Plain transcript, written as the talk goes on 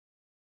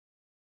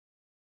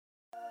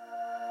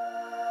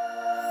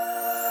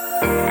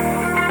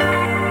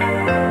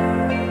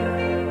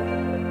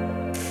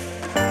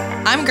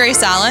I'm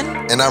Grace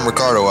Allen. And I'm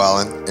Ricardo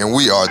Allen, and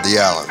we are The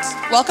Allens.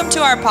 Welcome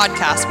to our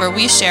podcast where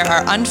we share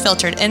our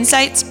unfiltered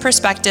insights,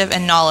 perspective,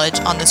 and knowledge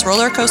on this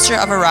roller coaster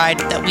of a ride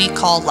that we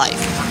call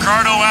life.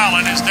 Ricardo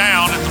Allen is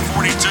down at the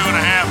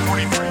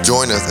 42.5, 43.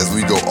 Join us as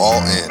we go all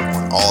in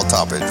on all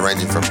topics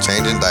ranging from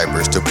changing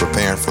diapers to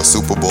preparing for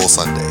Super Bowl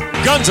Sunday.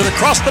 Guns it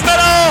across the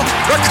middle.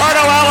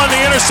 Ricardo Allen,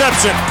 the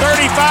interception.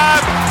 35,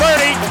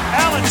 30,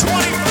 Allen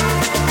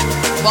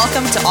 20.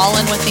 Welcome to All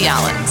In with The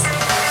Allens.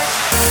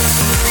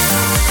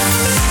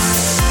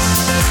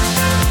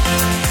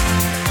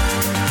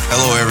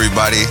 Hello,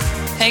 everybody.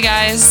 Hey,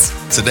 guys.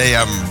 Today,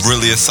 I'm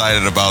really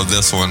excited about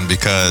this one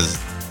because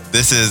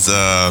this is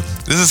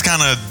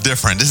kind of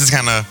different. This is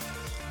kind of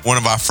one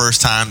of our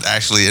first times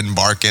actually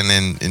embarking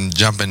and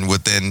jumping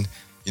within,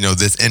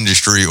 this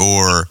industry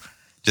or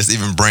just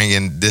even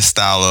bringing this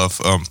style of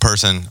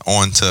person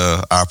onto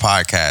our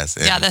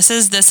podcast. Yeah, this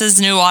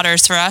is new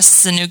waters for us.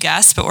 It's a new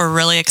guest, but we're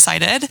really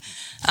excited.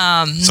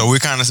 So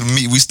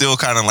we still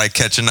kind of like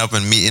catching up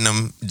and meeting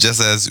them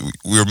just as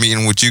we were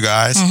meeting with you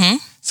guys. Mm-hmm.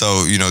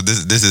 So,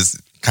 this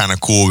is kind of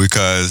cool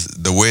because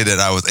the way that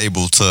I was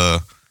able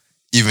to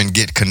even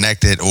get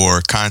connected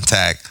or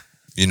contact,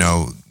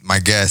 my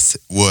guest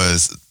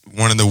was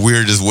one of the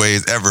weirdest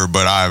ways ever,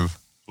 but I've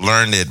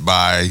learned it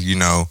by,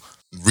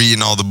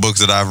 reading all the books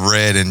that I've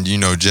read and,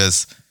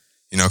 just,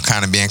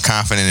 kind of being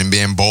confident and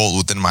being bold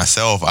within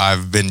myself.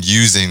 I've been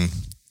using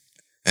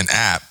an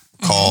app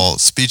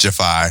called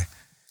Speechify.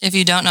 If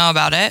you don't know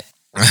about it,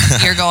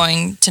 you're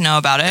going to know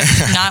about it,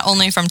 not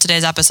only from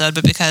today's episode,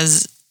 but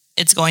because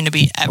it's going to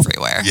be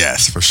everywhere.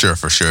 Yes, for sure.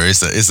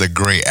 It's a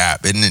great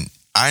app. And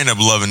I end up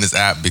loving this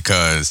app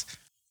because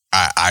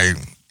I'm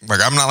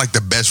not like the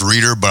best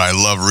reader, but I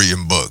love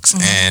reading books.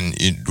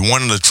 Mm-hmm. And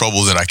one of the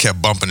troubles that I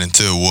kept bumping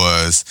into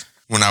was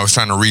when I was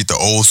trying to read the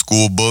old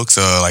school books,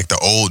 like the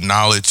old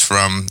knowledge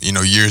from,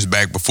 years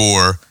back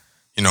before,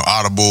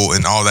 Audible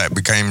and all that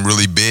became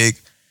really big.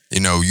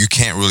 You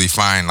can't really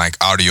find like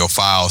audio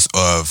files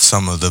of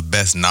some of the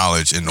best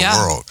knowledge in the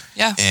world.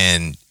 Yeah.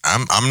 And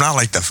I'm not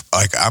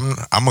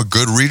I'm a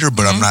good reader,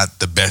 but I'm not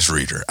the best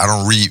reader. I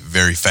don't read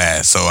very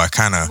fast. So I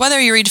kind of... Whether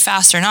you read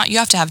fast or not, you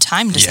have to have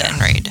time to sit and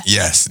read.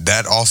 Yes,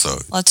 that also.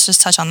 Let's just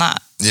touch on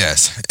that.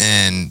 Yes.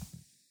 And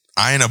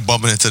I ended up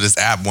bumping into this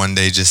app one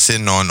day just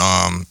sitting on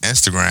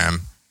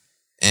Instagram.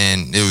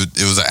 And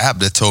it was an app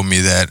that told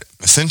me that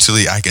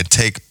essentially I could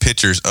take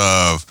pictures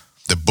of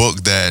the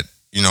book that,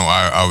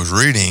 I was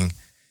reading,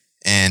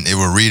 and it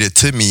would read it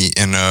to me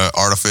in an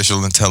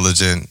artificial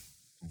intelligent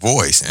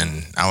voice.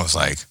 And I was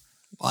like,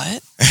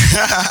 what?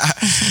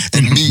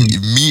 And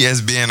me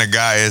as being a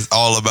guy is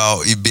all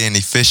about being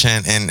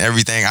efficient and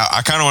everything.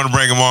 I kind of want to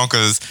bring him on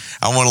because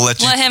I want to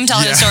let him tell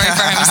his story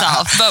for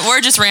himself. But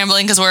we're just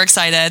rambling because we're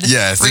excited.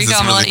 Yes, Rico,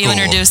 I'm going to let you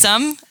introduce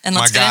him, and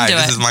let's get into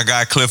it. This is my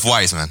guy, Cliff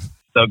Weissman.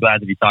 So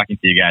glad to be talking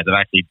to you guys. I've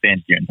actually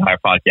binged your entire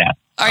podcast.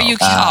 Are you?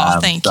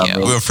 Thank you.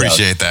 We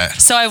appreciate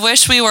that. So I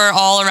wish we were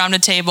all around a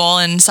table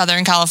in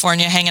Southern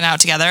California hanging out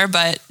together,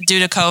 but due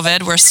to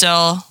COVID, we're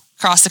still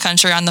across the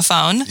country on the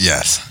phone.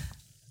 Yes.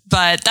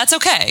 But that's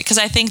okay, because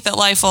I think that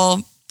life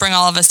will bring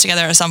all of us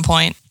together at some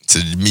point. To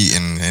meet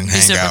and hang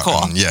out. Super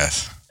cool.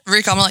 Yes.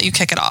 Rico, I'm going to let you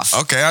kick it off.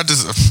 Okay, I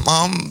just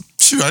want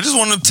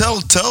to tell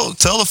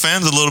the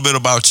fans a little bit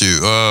about you.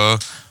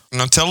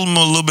 Tell them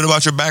a little bit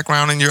about your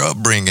background and your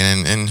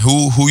upbringing and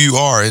who you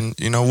are and,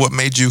 what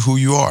made you who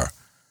you are.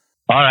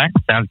 All right.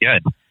 Sounds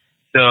good.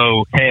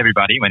 So, hey,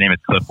 everybody. My name is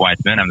Cliff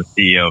Weissman. I'm the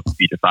CEO of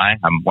Speechify.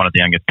 I'm one of the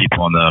youngest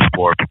people on the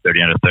Forbes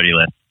 30 under 30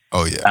 list.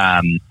 Oh,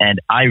 yeah. And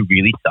I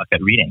really suck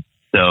at reading.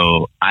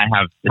 So I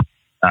have this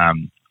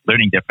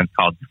learning difference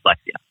called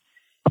dyslexia.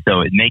 So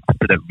it makes it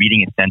so that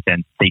reading a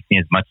sentence takes me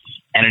as much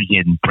energy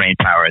and brain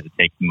power as it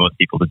takes most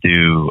people to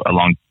do a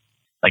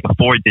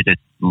 4-digit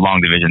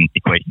long division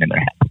equation in their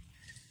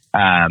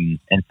head.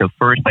 And so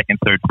first, second,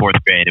 third,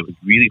 fourth grade, it was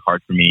really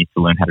hard for me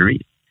to learn how to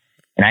read.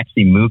 And I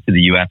actually moved to the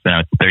U.S. when I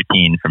was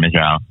 13 from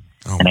Israel.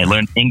 And I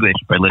learned English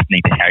by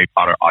listening to Harry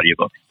Potter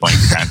audiobooks 20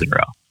 times in a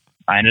row.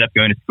 I ended up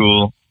going to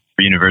school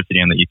for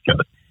university on the East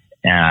Coast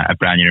at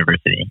Brown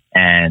University.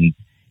 And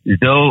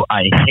though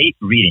I hate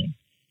reading,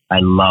 I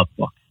love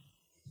books.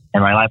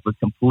 And my life was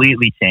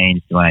completely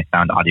changed when I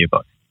found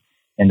audiobooks.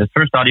 And the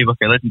first audiobook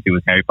I listened to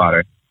was Harry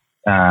Potter.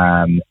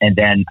 And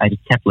then I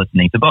just kept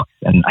listening to books.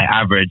 And I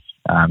averaged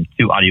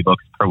 2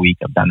 audiobooks per week.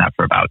 I've done that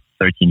for about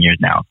 13 years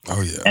now.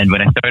 Oh, yeah. And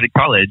when I started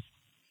college,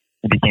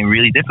 it became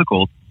really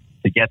difficult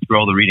to get through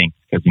all the readings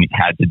because we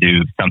had to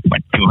do something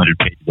like 200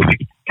 pages a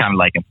week. Kind of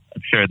like,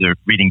 I'm sure the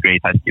reading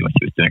Grace had to do when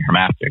she was doing her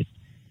master's.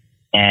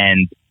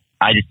 And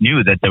I just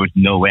knew that there was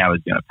no way I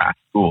was going to pass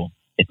school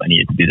if I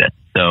needed to do this.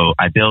 So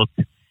I built,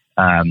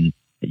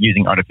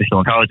 using artificial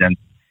intelligence,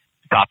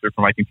 software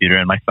for my computer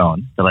and my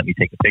phone to let me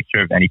take a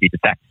picture of any piece of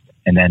text.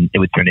 And then it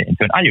would turn it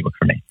into an audiobook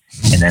for me.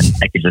 And then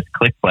I could just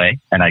click play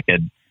and I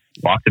could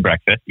walk to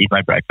breakfast, eat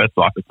my breakfast,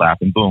 walk to class,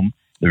 and boom,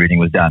 the reading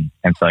was done.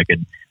 And so I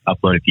could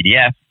upload a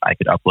PDF, I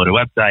could upload a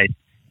website,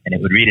 and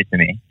it would read it to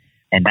me.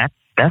 And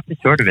that's the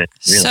short of it,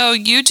 really. So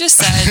you just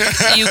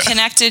said you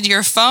connected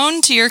your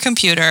phone to your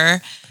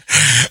computer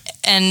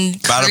And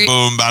bada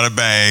boom, bada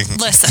bang.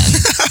 Listen,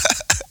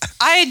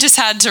 I just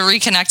had to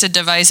reconnect a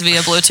device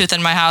via Bluetooth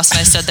in my house, and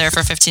I stood there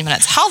for 15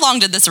 minutes. How long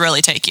did this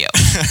really take you?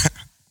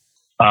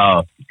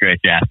 Oh, great.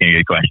 You're asking a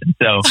good question.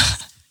 So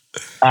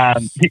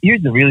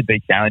here's the really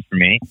big challenge for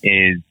me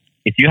is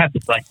if you have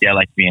dyslexia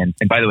like me, and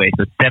by the way,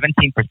 so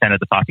 17% of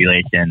the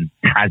population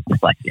has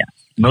dyslexia.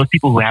 Most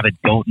people who have it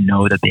don't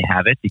know that they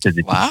have it because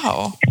it's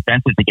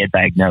expensive to get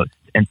diagnosed.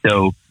 And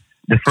so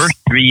the first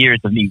 3 years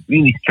of me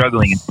really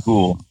struggling in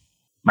school,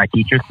 my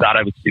teachers thought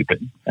I was stupid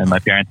and my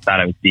parents thought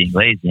I was being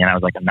lazy. And I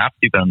was like, I'm not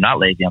stupid. I'm not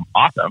lazy. I'm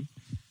awesome.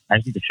 I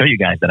just need to show you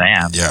guys that I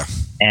am. Yeah.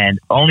 And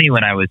only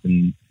when I was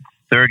in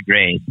third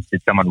grade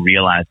did someone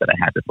realize that I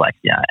had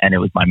dyslexia. And it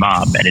was my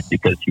mom. And it's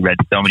because she read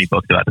so many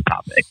books about the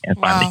topic and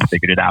finally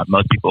figured it out.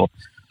 Most people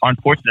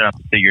aren't fortunate enough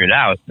to figure it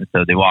out. And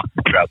so they walk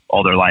throughout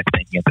all their life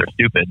thinking that they're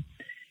stupid.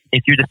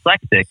 If you're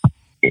dyslexic,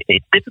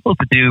 it's difficult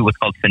to do what's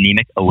called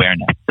phonemic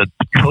awareness. So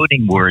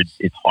decoding words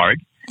is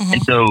hard. Mm-hmm.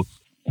 And so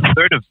a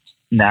third of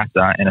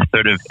NASA and a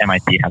third of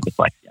MIT have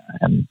dyslexia,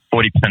 and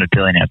 40% of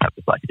billionaires have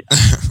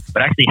dyslexia.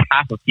 But actually,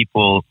 half of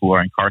people who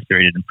are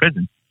incarcerated in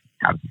prison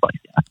have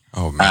dyslexia.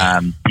 Oh,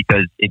 man.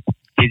 Because it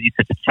gives you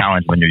such a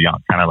challenge when you're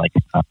young, kind of like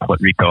what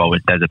Rico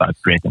always says about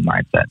grit and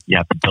mindset. You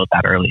have to build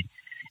that early.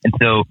 And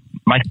so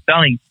my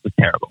spelling was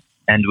terrible.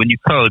 And when you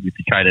code, if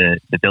you try to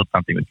build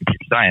something with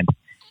computer science,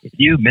 if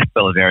you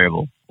misspell a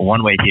variable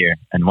one way here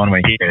and one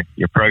way here,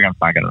 your program's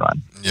not going to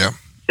run. Yeah.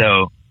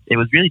 So it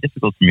was really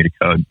difficult for me to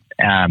code.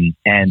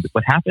 And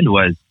what happened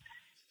was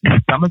the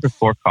summer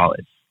before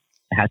college,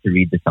 I had to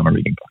read the summer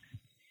reading book.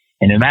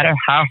 And no matter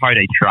how hard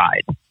I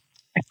tried,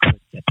 I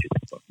couldn't get through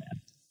this book,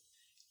 man.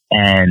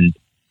 And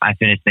I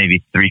finished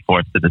maybe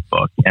 3/4 of this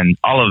book. And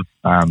all of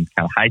kind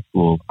of high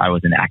school, I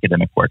was in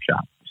academic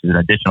workshop, which is an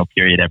additional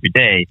period every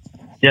day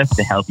just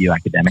to help you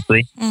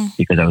academically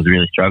because I was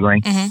really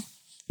struggling. Mm-hmm.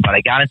 But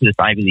I got into this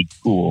Ivy League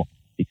school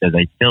because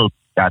I still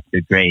got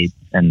good grades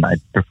and I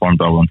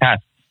performed well on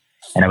tests.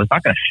 And I was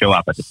not going to show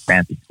up at this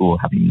fancy school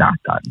having not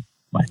done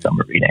my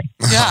summer reading.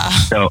 Yeah.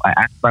 So I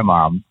asked my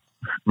mom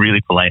really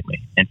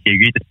politely, and she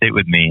agreed to sit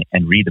with me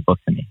and read the book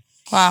to me.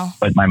 Wow.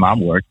 But my mom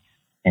worked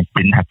and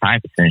she didn't have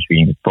time to finish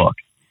reading this book.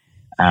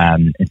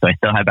 And so I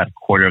still had about a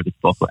quarter of this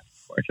book left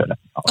before I showed up.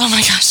 Oh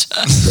my gosh.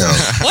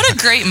 What a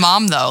great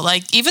mom though.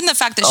 Like even the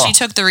fact that she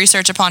took the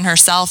research upon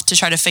herself to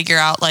try to figure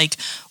out like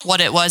what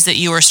it was that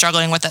you were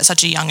struggling with at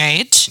such a young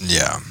age.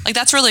 Yeah. Like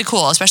that's really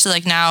cool, especially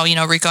like now, you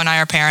know, Rico and I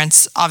are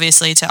parents,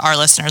 obviously to our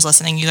listeners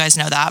listening, you guys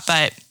know that.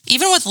 But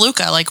even with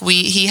Luca, like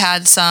he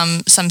had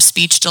some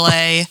speech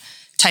delay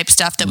type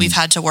stuff that we've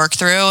had to work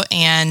through.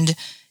 And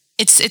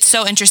it's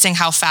so interesting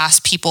how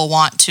fast people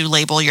want to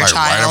label your child,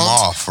 write them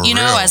off, for you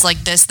know, real. as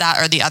like this, that,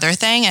 or the other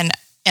thing. And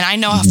I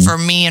know for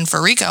me and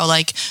for Rico,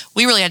 like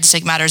we really had to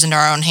take matters into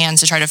our own hands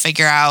to try to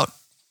figure out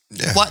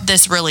what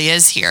this really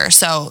is here.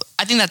 So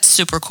I think that's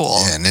super cool.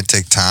 Yeah, and it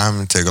take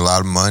time, it take a lot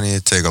of money,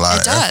 it take a lot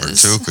of effort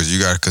too, because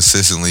you got to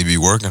consistently be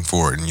working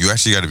for it, and you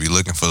actually got to be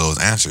looking for those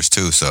answers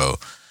too. So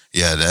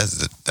yeah,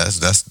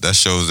 that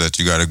shows that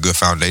you got a good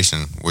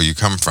foundation where you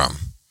come from.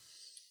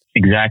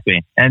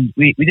 Exactly. And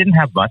we didn't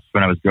have much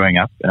when I was growing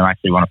up, and I'm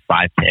actually one of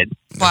 5 kids.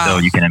 Wow. So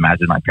you can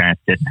imagine my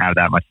parents didn't have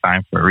that much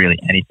time for really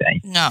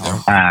anything.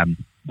 No.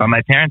 But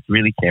my parents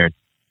really cared.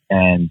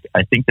 And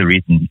I think the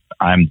reason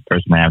I'm the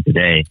person I am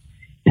today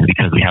is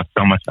because we have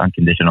so much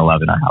unconditional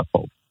love in our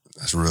household.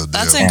 That's a real deal.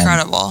 That's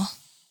incredible. And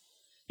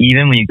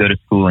even when you go to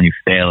school and you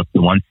fail, it's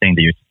the one thing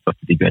that you're supposed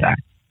to be good at.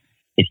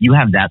 If you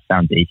have that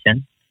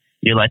foundation,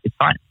 your life is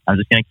fine. I'm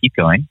just going to keep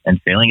going, and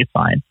failing is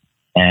fine.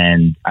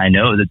 And I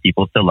know that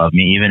people still love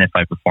me, even if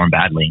I perform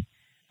badly.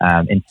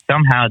 And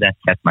somehow that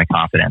kept my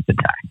confidence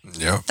intact.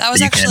 Yep. That was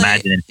you actually, can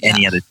imagine in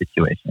any other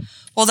situation.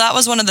 Well, that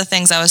was one of the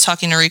things I was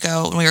talking to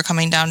Rico when we were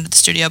coming down to the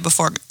studio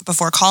before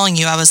calling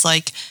you. I was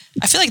like,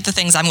 I feel like the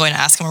things I'm going to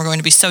ask him are going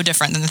to be so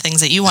different than the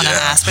things that you want to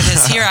ask,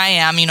 because here I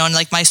am, you know, and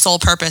like my sole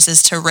purpose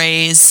is to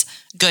raise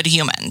good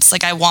humans.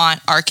 Like I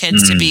want our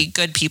kids to be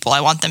good people.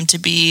 I want them to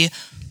be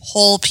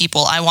whole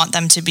people. I want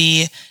them to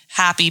be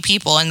happy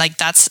people. And like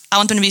I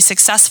want them to be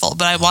successful,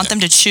 but I want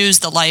them to choose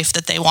the life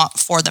that they want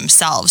for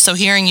themselves. So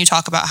hearing you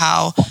talk about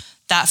how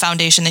that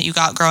foundation that you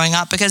got growing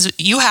up, because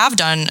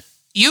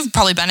you've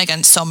probably been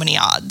against so many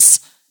odds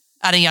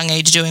at a young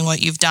age doing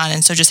what you've done.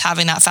 And so just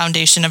having that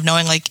foundation of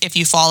knowing like if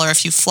you fall or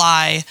if you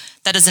fly,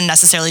 that doesn't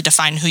necessarily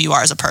define who you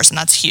are as a person.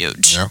 That's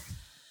huge. Yep.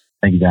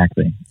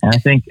 Exactly. And I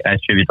think I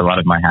attribute a lot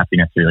of my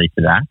happiness really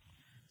to that,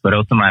 but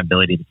also my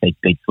ability to take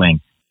big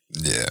swings.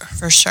 Yeah.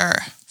 For sure.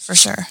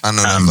 I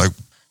know that.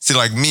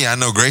 Like me, I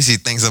know Gracie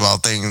thinks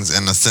about things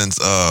in the sense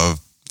of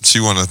she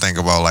want to think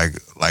about like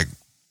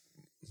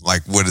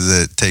what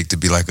does it take to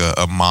be like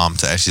a mom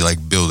to actually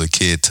like build a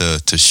kid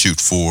to shoot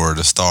for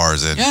the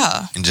stars and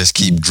just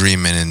keep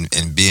dreaming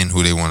and being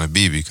who they want to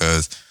be,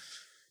 because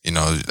you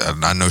know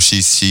I know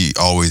she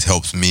always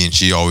helps me, and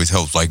she always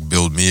helps like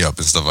build me up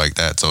and stuff like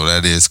that. So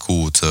that is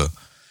cool to,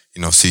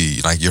 you know,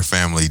 see like your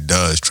family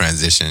does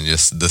transition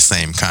just the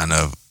same kind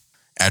of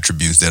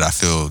attributes that I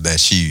feel that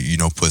she, you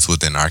know, puts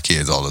within our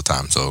kids all the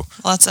time. So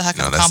well, that's a heck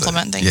of a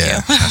compliment. Thank you.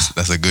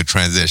 that's a good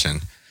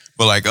transition.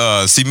 But like,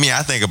 see me,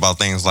 I think about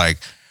things like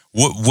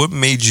what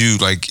made you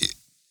like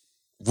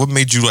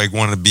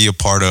want to be a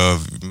part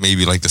of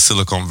maybe like the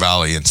Silicon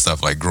Valley and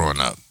stuff like growing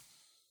up?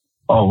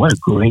 Oh, what a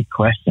great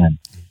question.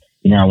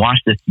 You know, I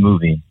watched this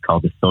movie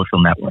called The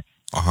Social Network.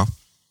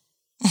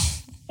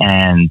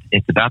 And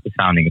it's about the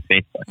founding of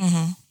Facebook.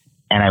 Mm-hmm.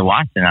 And I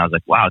watched it and I was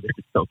like, wow, this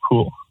is so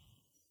cool.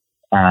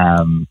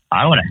 I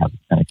want to have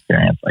an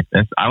experience like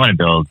this. I want to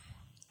build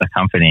a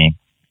company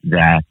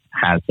that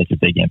has such a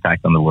big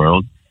impact on the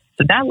world.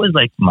 So that was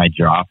like my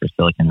draw for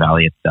Silicon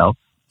Valley itself.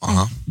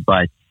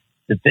 But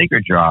the bigger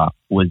draw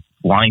was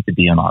wanting to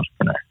be an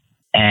entrepreneur.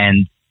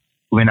 And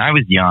when I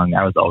was young,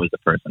 I was always the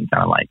person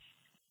kind of like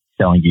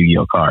selling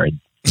Yu-Gi-Oh cards.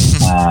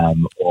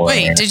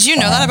 Wait, did you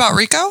know that about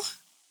Rico?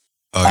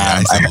 Oh,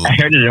 yeah, I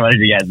heard it in one of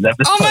you guys'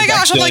 episodes. Oh my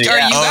gosh, I'm like, are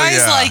you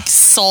guys like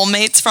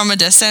soulmates from a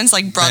distance,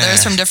 like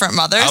brothers from different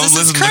mothers? This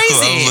is crazy.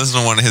 I was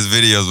listening to one of his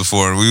videos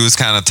before, and we was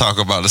kind of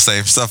talking about the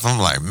same stuff. I'm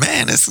like,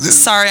 man, this.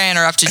 Sorry, I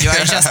interrupted you.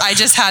 I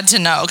just had to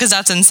know because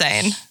that's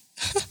insane.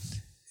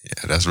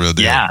 Yeah, that's real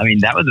deal. Yeah, I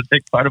mean, that was a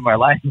big part of my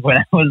life when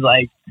I was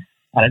like,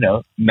 I don't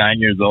know, 9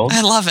 years old.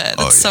 I love it.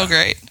 It's so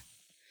great.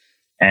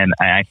 And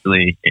I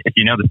actually, if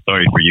you know the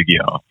story for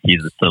Yu-Gi-Oh,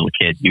 he's this little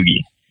kid,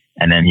 Yugi.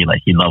 And then he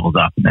levels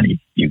up and then he's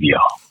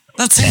Yu-Gi-Oh.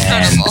 That's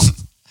incredible.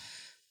 And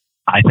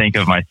I think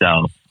of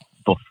myself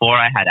before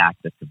I had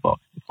access to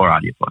books, before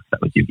audiobooks,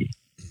 that was Yugi.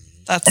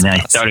 And then I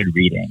started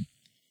reading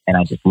and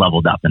I just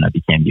leveled up and I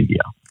became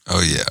Yu-Gi-Oh.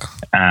 Oh, yeah.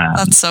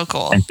 That's so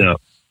cool. And so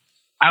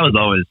I was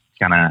always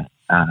kind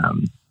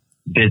of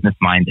business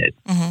minded.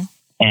 Mm-hmm.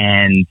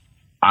 And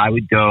I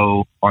would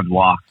go on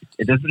walks.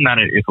 It doesn't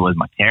matter if it was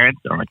my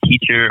parents or my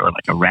teacher or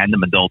like a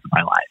random adult in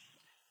my life.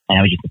 And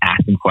I would just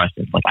ask them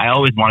questions. Like I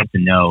always wanted to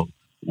know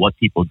what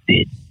people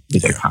did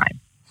with their time.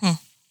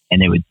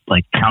 And they would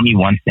like tell me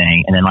one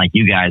thing. And then like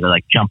you guys are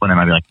like jump on them.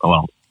 I'd be like, oh,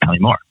 well, tell me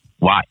more.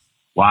 Why?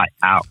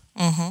 How?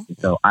 Mm-hmm.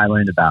 So I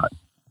learned about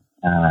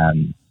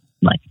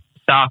like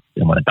stocks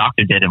and what a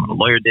doctor did and what a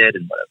lawyer did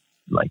and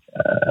what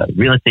a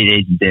real estate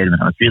agent did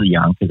when I was really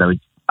young because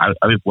I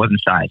wasn't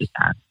shy. I just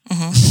asked.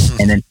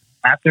 Mm-hmm. And then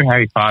after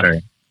Harry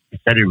Potter, I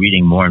started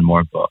reading more and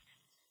more books.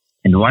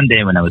 And one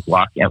day when I was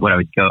walking, I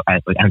would go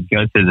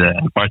to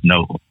the Barnes &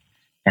 Noble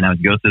and I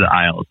would go through the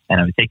aisles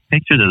and I would take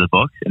pictures of the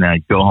books and then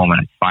I'd go home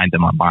and I'd find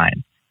them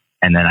online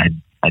and then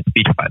I'd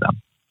speechify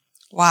them.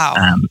 Wow.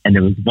 And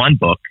there was one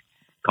book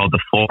called The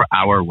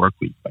 4-Hour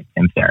Workweek by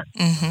Tim Ferriss.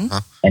 Mm-hmm.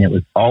 And it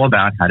was all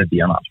about how to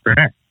be an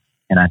entrepreneur.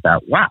 And I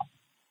thought, wow,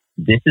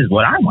 this is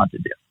what I want to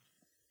do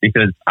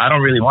because I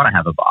don't really want to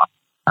have a boss.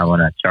 I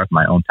want to chart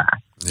my own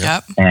path.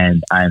 Yep.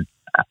 And I'm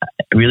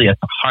really at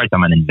the heart,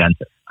 I'm an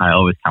inventor. I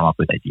always come up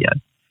with ideas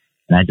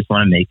and I just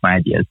want to make my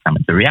ideas come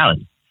into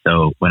reality.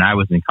 So when I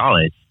was in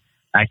college,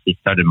 I actually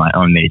started my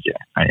own major.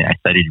 I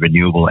studied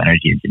renewable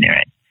energy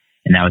engineering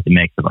and that was a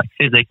mix of like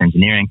physics,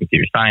 engineering,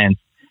 computer science.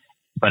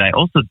 But I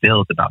also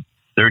built about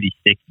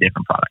 36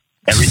 different products,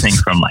 everything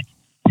from like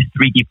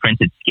 3D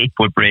printed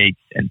skateboard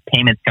brakes and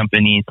payments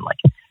companies and like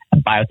a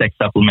biotech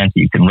supplement that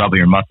you can rub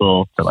your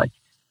muscle to like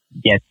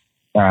get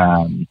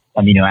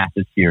amino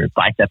acids to your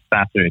biceps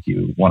faster if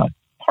you want to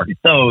target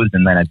those.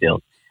 And then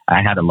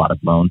I had a lot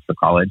of loans for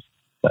college.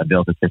 So I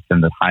built a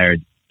system that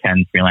hired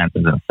 10 freelancers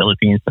in the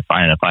Philippines to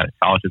find and apply to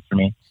scholarships for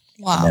me.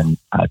 Wow. And then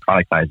I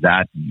productized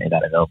that and made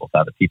that available to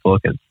other people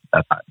because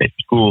that's how I paid for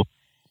school.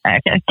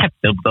 And I kept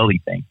building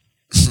things.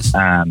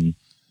 And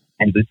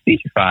with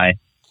Speechify,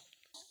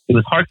 it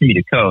was hard for me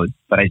to code,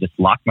 but I just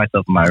locked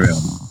myself in my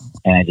room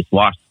and I just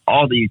watched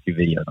all the YouTube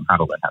videos on how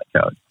to learn how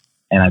to code.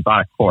 And I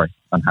bought a course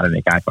on how to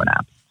make iPhone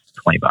apps,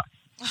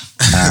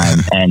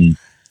 $20. And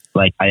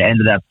like I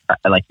ended up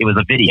like it was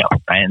a video,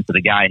 right? And so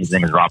the guy, his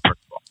name is Rob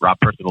Percival. Rob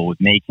Percival would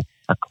make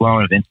a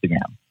clone of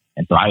Instagram,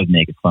 and so I would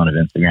make a clone of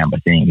Instagram by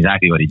saying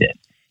exactly what he did.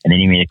 And then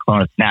he made a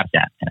clone of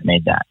Snapchat, and I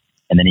made that.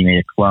 And then he made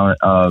a clone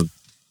of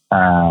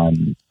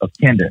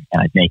Tinder,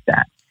 and I'd make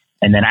that.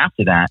 And then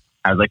after that,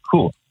 I was like,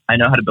 cool, I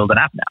know how to build an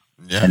app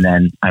now. Yeah. And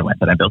then I went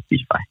and I built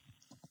Speechify.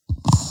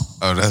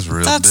 Oh, that's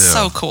real. That's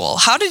so cool.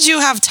 How did you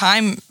have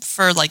time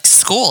for like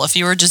school if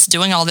you were just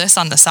doing all this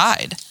on the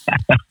side?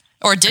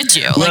 Or did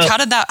you? Well, like,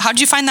 how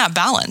did you find that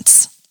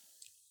balance?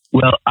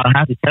 Well, I'll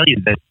have to tell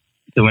you that.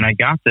 So when I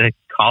got to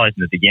college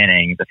in the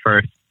beginning, the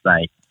first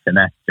like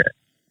semester,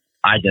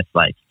 I just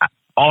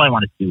all I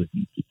wanted to do was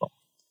meet people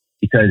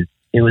because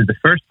it was the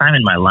first time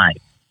in my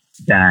life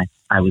that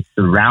I was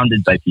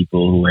surrounded by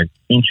people who were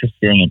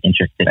interesting and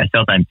interested. I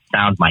felt I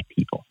found my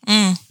people.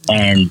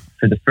 And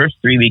for the first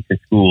 3 weeks of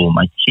school,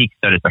 my cheeks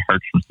started to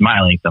hurt from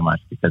smiling so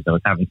much because I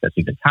was having such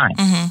a good time.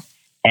 Mm-hmm.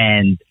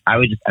 And I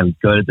would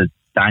go to the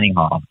dining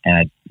hall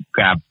and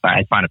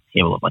I'd find a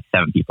table of like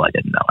 7 people I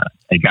didn't know.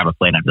 I'd grab a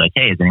plate and I'd be like,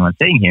 hey, is anyone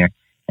sitting here?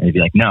 And they'd be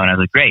like, no. And I was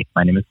like, great,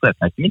 my name is Cliff.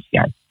 Nice to meet you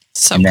guys.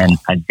 And then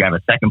I'd grab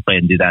a second plate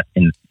and do that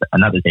in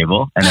another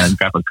table. And then I'd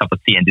grab a cup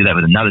of tea and do that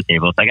with another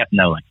table. So I got to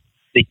know like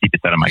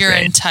 60% of my grade. Your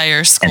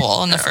entire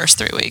school in the first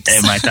 3 weeks.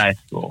 In my entire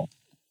school.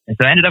 And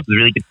so I ended up with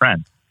really good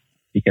friends.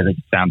 because I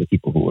just found the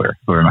people who were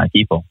my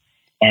people.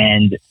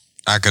 And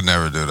I could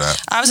never do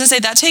that. I was gonna say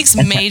that takes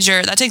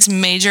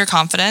major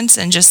confidence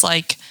and just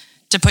like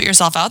to put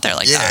yourself out there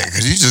like that. Yeah,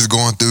 because you're just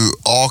going through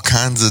all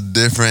kinds of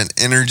different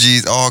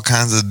energies, all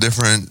kinds of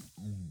different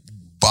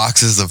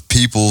boxes of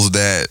peoples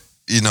that,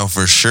 you know,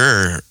 for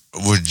sure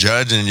were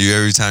judging you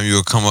every time you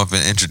would come up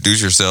and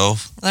introduce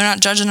yourself. They're not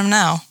judging them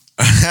now.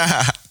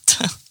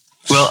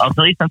 Well, I'll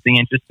tell you something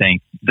interesting.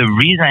 The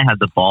reason I had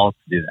the balls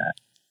to do that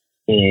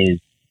is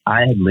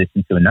I had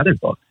listened to another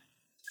book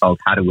called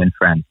How to Win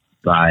Friends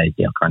by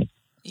Dale Carnegie.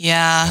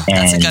 Yeah,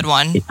 that's a good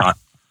one. It taught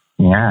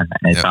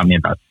me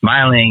about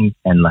smiling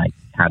and like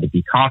how to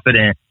be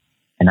confident.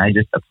 And I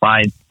just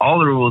applied all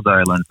the rules that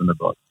I learned from the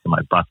book to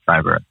my bus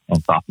driver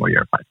in sophomore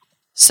year of high school.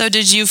 So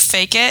did you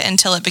fake it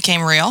until it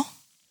became real?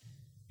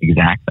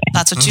 Exactly.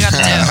 That's what you got to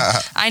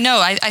do. I know.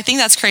 I think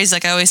that's crazy.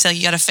 Like I always say,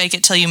 you got to fake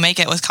it till you make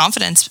it with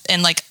confidence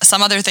and like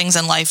some other things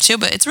in life too.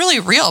 But it's really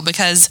real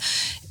because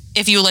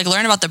if you like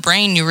learn about the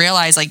brain, you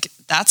realize like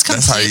that's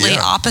completely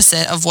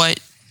opposite of what,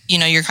 you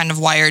know, you're kind of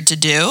wired to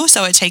do.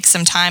 So it takes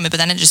some time, but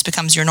then it just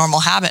becomes your normal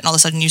habit. And all of a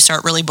sudden you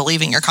start really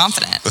believing you're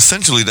confident.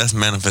 Essentially, that's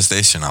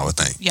manifestation, I would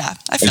think. Yeah,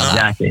 I feel that.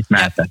 Exactly. It's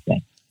manifesting.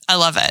 Yep. I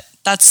love it.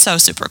 That's so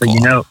super cool. But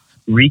you know,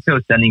 Rico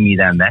sending me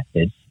that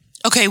message.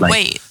 Okay, like,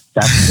 wait.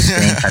 That's the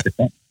same type of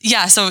thing.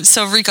 Yeah,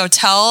 so Rico,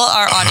 tell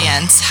our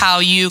audience how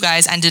you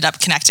guys ended up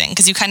connecting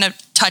because you kind of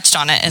touched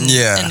on it in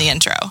the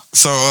intro.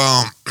 So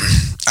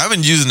I've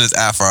been using this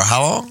app for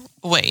how long?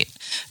 Wait.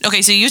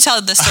 Okay, so you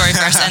tell the story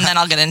first and then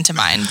I'll get into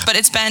mine. But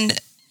it's been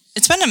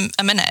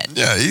a minute.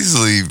 Yeah,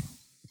 easily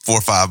 4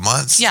 or 5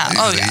 months. Yeah.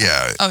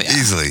 Easily,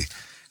 easily.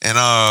 And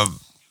I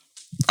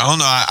don't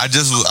know.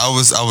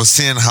 I was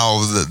seeing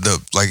how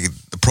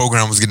the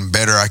program was getting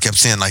better. I kept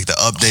seeing like the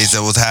updates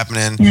that was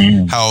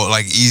happening, how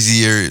like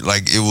easier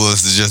like it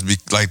was to just be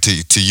like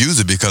to use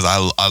it because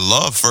I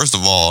love, first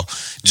of all,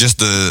 just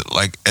the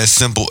like as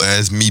simple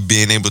as me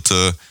being able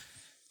to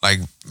like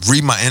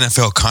read my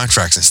NFL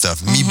contracts and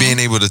stuff, me being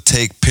able to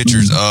take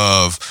pictures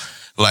of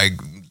like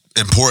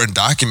important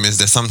documents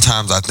that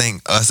sometimes I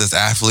think us as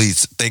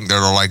athletes think that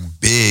are like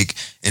big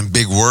and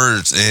big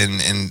words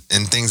and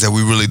things that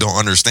we really don't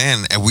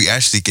understand, and we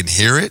actually can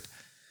hear it.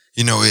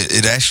 You know,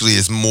 it actually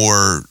is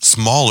more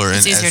smaller.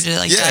 It's easier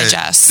to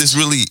digest. It's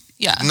really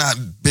not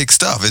big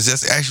stuff. It's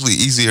just actually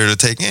easier to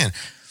take in.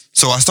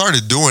 So I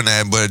started doing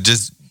that, but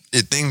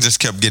things just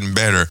kept getting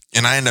better.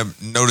 And I ended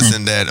up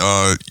noticing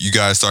that you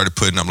guys started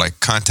putting up like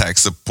contact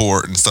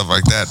support and stuff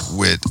like that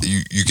with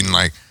you can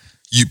like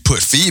you put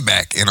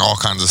feedback and all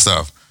kinds of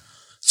stuff.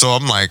 So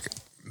I'm like,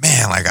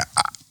 man, like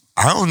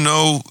I don't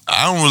know.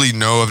 I don't really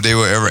know if they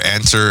will ever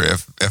answer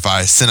if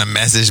I send a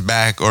message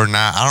back or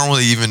not. I don't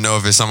really even know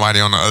if it's somebody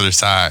on the other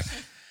side,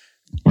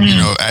 you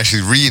know,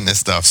 actually reading this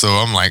stuff. So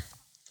I'm like,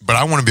 but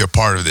I want to be a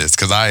part of this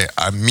because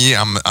I'm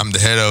the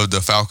head of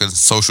the Falcons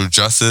Social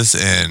Justice,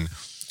 and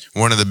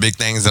one of the big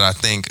things that I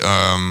think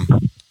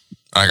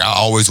like I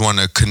always want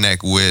to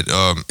connect with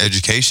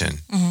education,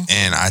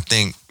 and I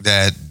think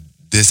that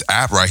this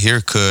app right here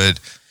could,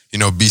 you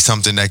know, be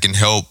something that can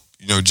help,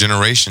 you know,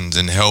 generations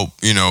and help,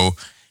 you know,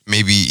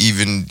 maybe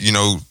even, you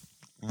know,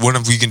 what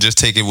if we can just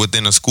take it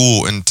within a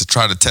school and to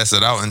try to test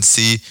it out and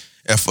see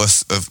if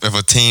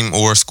a team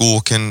or a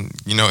school can,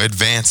 you know,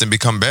 advance and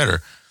become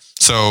better.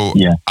 So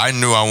I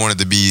knew I wanted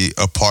to be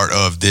a part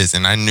of this,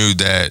 and I knew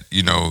that,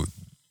 you know,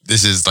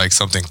 this is like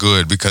something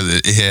good because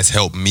it has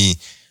helped me,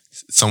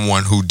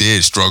 someone who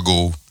did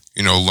struggle,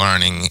 you know,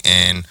 learning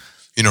and,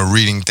 you know,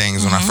 reading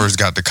things when I first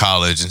got to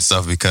college and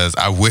stuff, because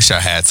I wish I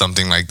had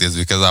something like this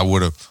because I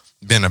would have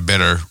been a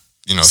better,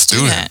 you know,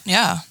 student.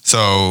 Yeah.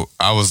 So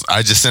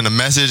I just sent a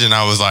message and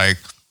I was like,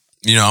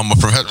 you know,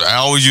 I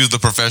always use the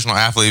professional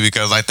athlete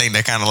because I think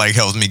that kind of like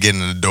helps me get in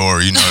the door.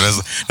 You know,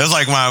 that's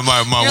like my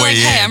You're way like,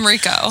 in. Hey, I'm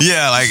Rico.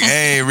 Yeah, like,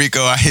 hey,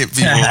 Rico, I hit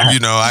people. You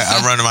know,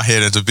 I run my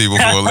head into people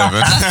for a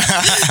living.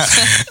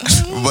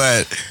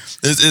 But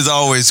it's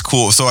always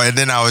cool. So and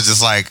then I was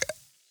just like,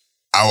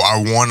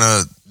 I want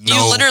to know.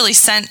 You literally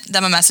sent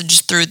them a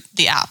message through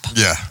the app.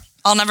 Yeah.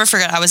 I'll never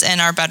forget. I was in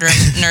our bedroom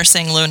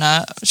nursing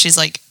Luna. She's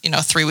like, you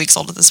know, 3 weeks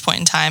old at this point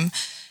in time.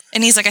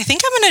 And he's like, I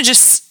think I'm going to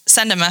just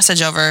send a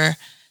message over,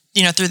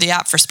 you know, through the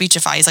app for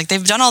Speechify. He's like,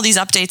 they've done all these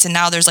updates and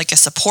now there's like a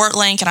support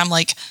link. And I'm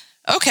like,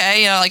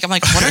 okay, you know, like, I'm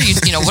like, what are you,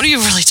 you know, what are you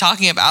really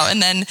talking about?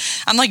 And then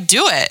I'm like,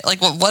 do it.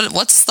 Like,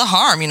 what's the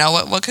harm? You know,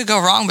 what could go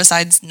wrong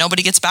besides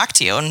nobody gets back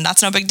to you? And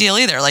that's no big deal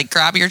either. Like,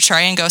 grab your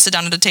tray and go sit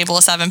down at a table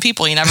of 7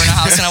 people. You never know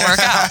how it's going to work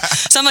out.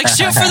 So I'm like,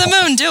 shoot for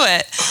the moon, do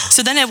it.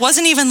 So then it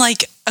wasn't even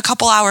like a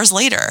couple hours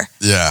later.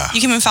 Yeah.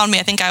 You came and found me.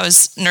 I think I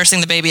was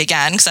nursing the baby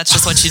again, because that's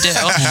just what you do.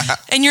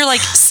 And you're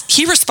like,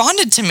 he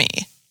responded to me.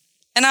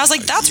 And I was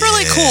like, that's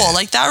really cool.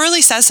 Like, that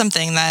really says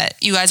something that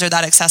you guys are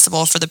that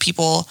accessible for the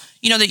people,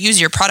 you know, that use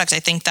your product. I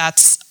think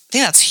that's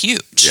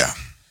huge. Yeah.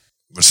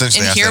 But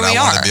essentially, And I here said we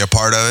I want are. to be a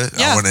part of it.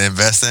 Yeah. I want to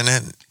invest in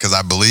it because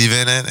I believe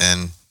in it.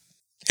 And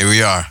here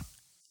we are.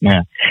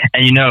 Yeah.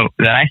 And you know,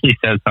 that actually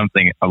says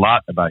something a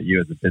lot about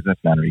you as a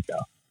businessman, Rico,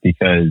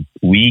 because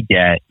we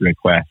get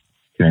requests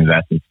to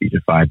invest in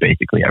Speechify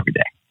basically every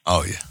day.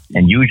 Oh, yeah.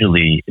 And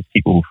usually it's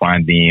people who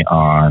find me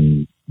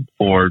on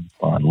Forbes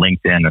or on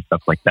LinkedIn or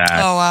stuff like that.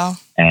 Oh, wow.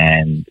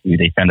 And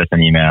they send us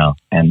an email,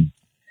 and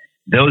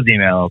those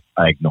emails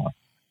I ignore.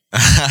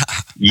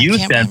 You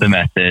sent the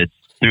message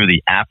through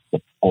the app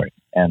support,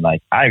 and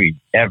like I read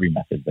every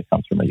message that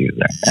comes from a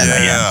user. And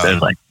again,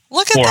 there's like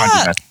Look at 400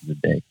 that. messages a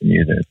day from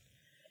users.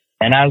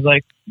 And I was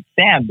like,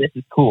 Sam, this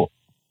is cool.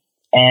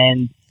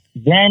 And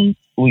then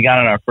we got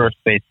on our first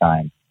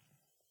FaceTime,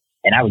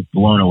 and I was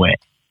blown away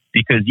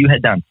because you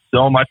had done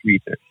so much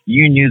research.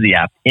 You knew the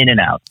app in and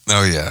out.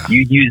 Oh, yeah.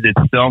 You used it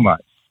so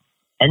much.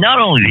 And not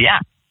only the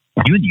app,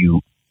 you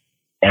knew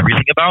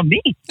everything about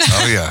me.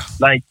 Oh, yeah.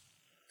 Like,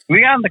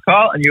 we got on the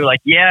call, and you were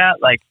like, yeah,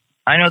 like,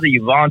 I know that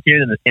you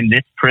volunteered in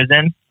this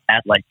prison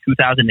at like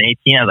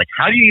 2018. I was like,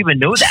 how do you even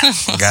know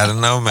that? Gotta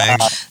know, man.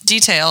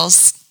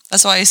 Details.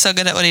 That's why he's so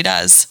good at what he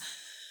does.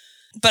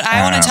 But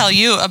I want to tell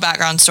you a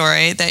background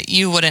story that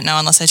you wouldn't know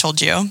unless I told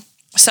you.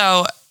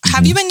 So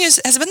have you been has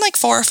it been like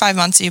 4 or 5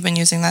 months that you've been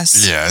using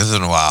this? Yeah, it's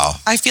been a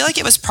while. I feel like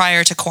it was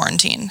prior to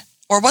quarantine.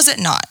 Or was it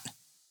not?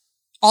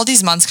 All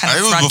these months kind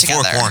of run together. It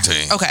was before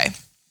quarantine. Okay.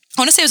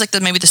 I want to say it was like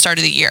maybe the start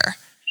of the year.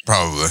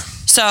 Probably.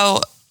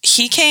 So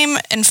he came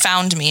and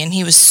found me, and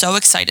he was so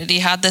excited. He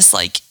had this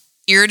like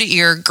ear to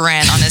ear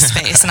grin on his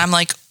face. And I'm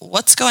like,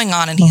 what's going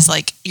on? And he's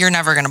like, you're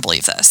never going to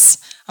believe this.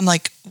 I'm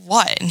like,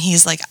 what? And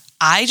he's like,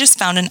 I just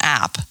found an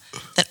app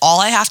that all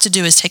I have to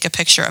do is take a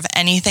picture of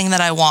anything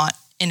that I want,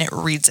 and it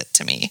reads it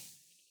to me.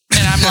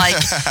 And I'm like,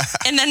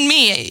 and then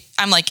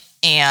I'm like,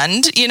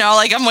 and, you know,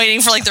 like I'm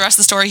waiting for like the rest of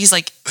the story. He's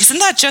like, isn't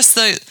that just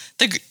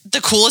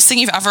the coolest thing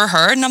you've ever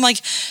heard? And I'm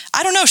like,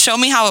 I don't know. Show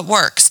me how it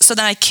works. So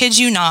then I kid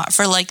you not,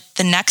 for like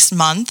the next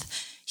month,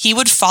 he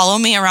would follow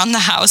me around the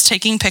house,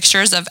 taking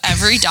pictures of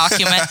every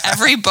document,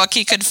 every book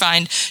he could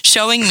find,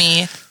 showing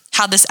me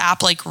how this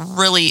app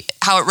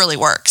how it really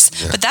works.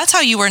 Yeah. But that's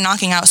how you were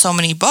knocking out so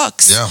many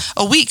books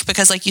a week,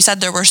 because like you said,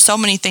 there were so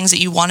many things that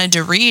you wanted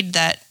to read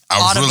that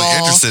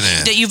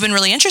that you've been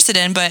really interested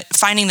in, but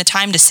finding the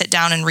time to sit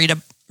down and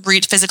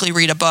physically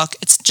read a book,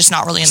 it's just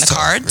not really in the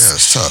cards. Yeah,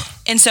 it's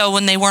tough. And so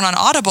when they weren't on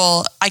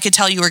Audible, I could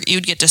tell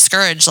you'd get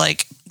discouraged.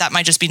 Like that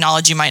might just be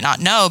knowledge you might not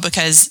know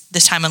because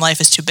this time in life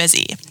is too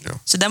busy. Yeah.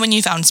 So then when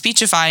you found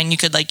Speechify and you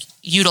could like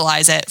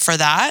utilize it for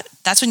that,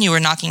 that's when you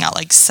were knocking out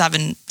like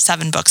seven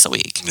books a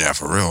week. Yeah,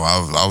 for real.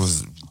 I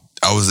was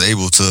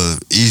able to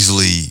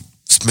easily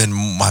spend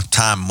my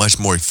time much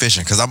more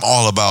efficient because I'm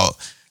all about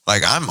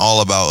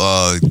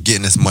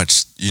getting as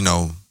much,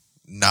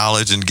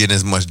 knowledge and getting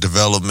as much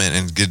development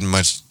and getting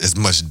as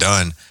much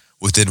done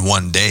within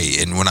one day.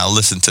 And when I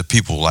listen to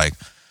people like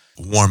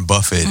Warren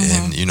Buffett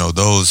and,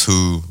 those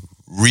who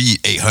read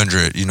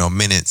 800,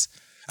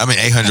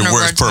 800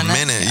 words per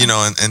minute,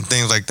 and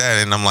things like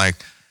that. And I'm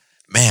like,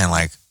 man,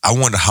 like, I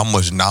wonder how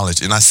much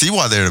knowledge, and I see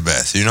why they're the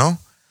best,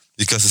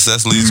 because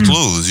success leaves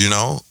clues,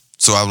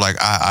 So I'm like,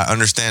 I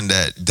understand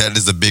that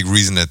is a big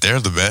reason that they're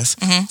the best.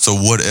 Mm-hmm. So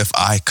what if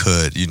I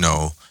could,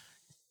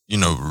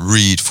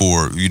 read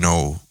for,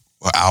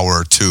 an hour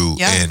or two,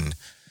 and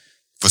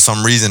for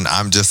some reason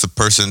I'm just a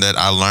person that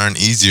I learn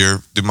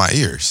easier through my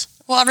ears.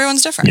 Well,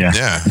 everyone's different.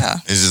 Yeah.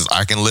 It's just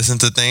I can listen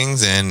to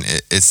things and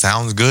it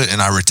sounds good,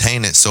 and I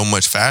retain it so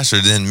much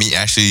faster than me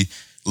actually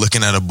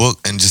looking at a book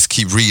and just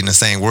keep reading the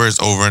same words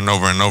over and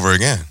over and over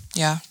again.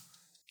 Yeah.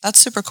 That's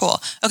super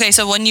cool. Okay,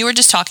 so when you were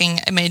just talking,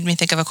 it made me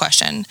think of a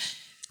question.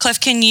 Cliff,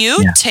 can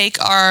you take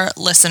our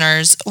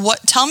listeners,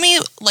 tell me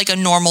like a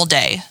normal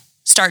day,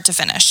 start to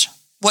finish?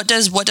 What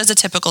does a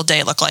typical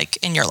day look like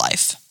in your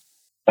life?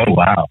 Oh,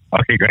 wow.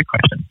 Okay, great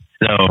question.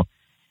 So,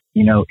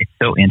 it's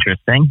so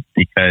interesting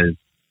because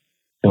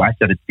I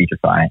started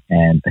Speechify,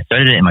 and I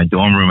started it in my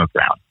dorm room at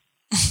Brown.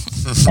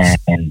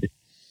 And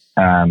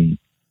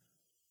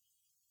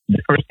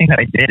the first thing that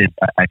I did is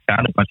I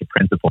found a bunch of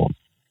principals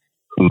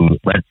who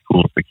led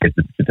schools for kids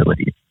with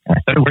disabilities. And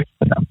I started working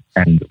with them.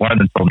 And one of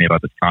them told me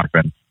about this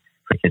conference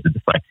for kids with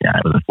dyslexia. I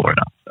was in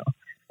Florida. So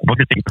I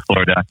booked a ticket to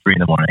Florida at 3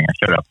 a.m. I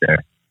showed up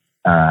there.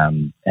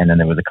 And then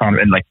there was a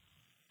conference, and like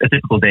a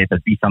typical day,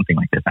 there'd be something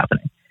like this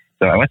happening.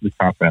 So I went to this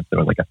conference. There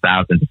was like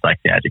 1,000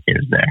 dyslexia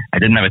educators there. I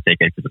didn't have a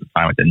ticket because at the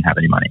time I didn't have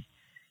any money.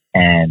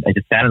 And I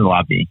just sat in the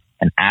lobby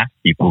and asked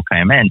people who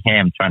came in, hey,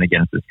 I'm trying to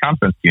get into this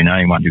conference. Do you know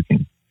anyone who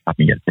can help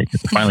me get a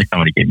ticket? So finally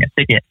somebody gave me a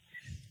ticket.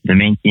 The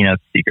main keynote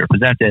speaker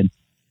presented.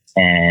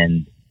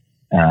 And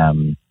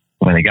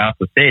when they got off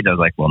the stage, I was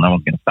like, well, no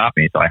one's going to stop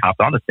me. So I hopped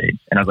on the stage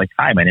and I was like,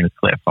 hi, my name is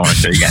Cliff. I want to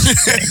show you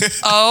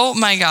guys. Oh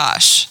my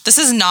gosh. This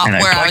is not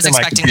where I was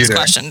expecting this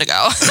question to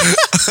go.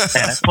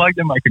 And I plugged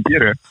in my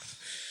computer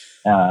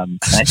and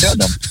I showed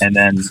them. And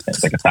then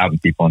there's like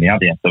 1,000 people in the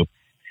audience. So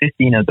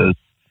 15 of those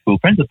school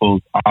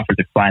principals offered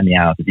to fly me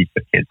out to teach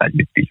the kids how to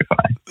use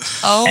Speechify.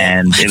 Oh,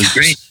 and it was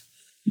great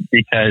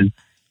because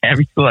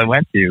every school I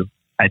went to,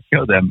 I'd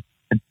show them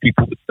and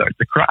people would start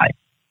to cry.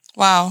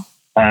 Wow.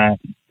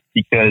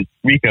 Because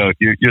Rico,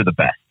 you're the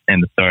best in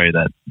the story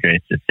that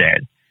Grace just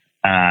shared.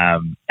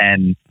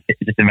 And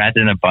just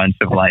imagine a bunch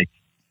of like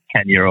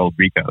 10-year-old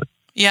Ricos.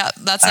 Yeah,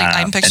 that's like,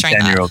 I'm picturing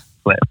and 10-year-old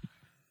Cliff.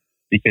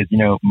 Because,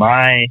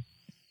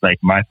 like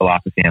my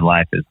philosophy in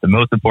life is the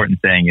most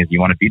important thing is you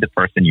want to be the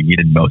person you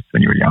needed most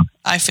when you were young.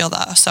 I feel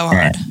that so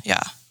hard.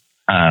 Yeah.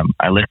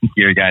 I listened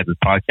to your guys'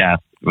 podcast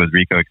with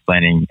Rico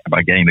explaining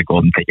about getting the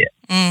golden ticket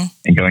and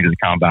going to the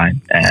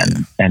combine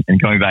and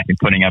going back and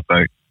putting up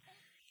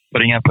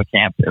a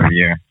camp every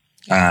year.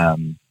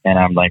 And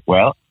I'm like,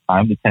 well,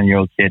 I'm the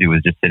 10-year-old kid who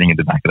was just sitting in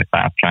the back of the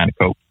class trying to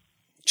cope.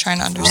 Trying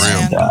to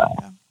understand.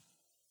 And,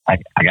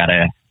 I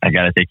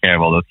gotta take care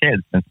of all those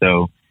kids. And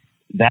so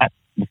that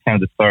was kind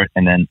of the start.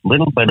 And then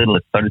little by little,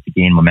 it started to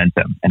gain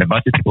momentum. And a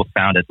bunch of people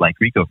found it like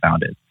Rico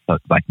found it. So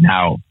it's like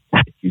now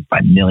it's used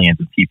by millions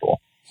of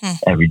people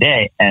every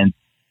day. And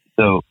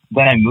so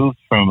then I moved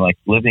from like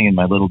living in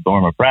my little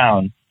dorm of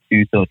Brown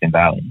to Silicon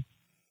Valley.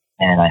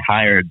 And I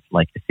hired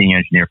like a senior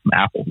engineer from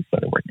Apple who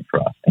started working for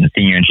us and a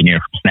senior engineer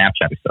from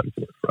Snapchat who started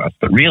to work for us.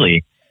 But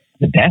really,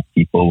 the best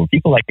people were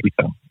people like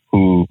Rico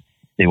who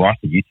they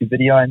watched a YouTube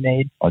video I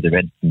made, or they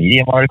read the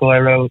Medium article I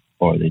wrote,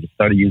 or they just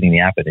started using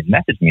the app and they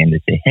messaged me and they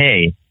say,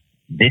 hey,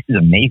 this is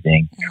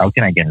amazing. How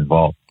can I get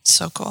involved?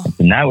 So cool.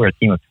 So now we're a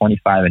team of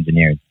 25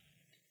 engineers.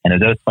 And of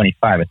those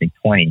 25, I think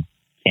 20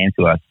 came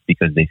to us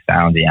because they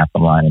found the app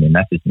online and they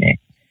messaged me.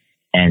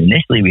 And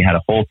initially, we had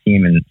a whole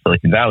team in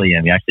Silicon Valley,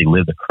 and we actually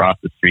lived across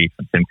the street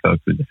from Tim Cook,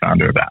 who's the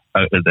founder of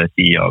the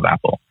CEO of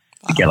Apple.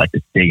 Wow. We get like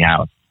this big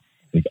house.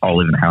 We all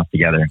live in a house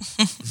together,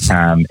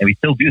 and we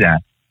still do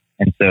that.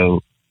 And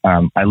so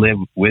I live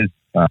with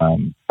 5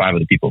 of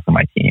the people from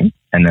my team,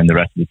 and then the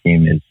rest of the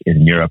team is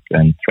in Europe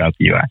and throughout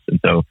the U.S. And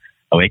so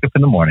I wake up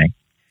in the morning,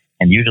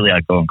 and usually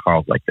I go on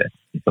calls like this.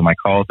 And so my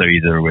calls are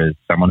either with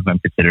someone who I'm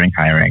considering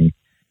hiring,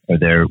 or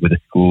they're with a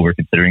school we're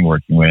considering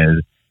working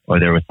with, or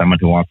there was someone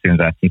who wants to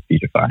invest in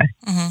Speechify.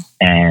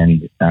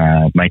 And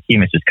my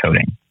team is just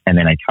coding. And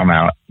then I come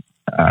out.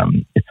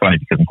 It's funny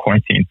because in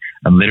quarantine,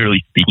 I'm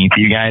literally speaking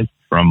to you guys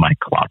from my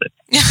closet.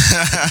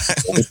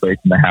 Only place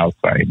in the house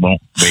where I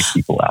won't wake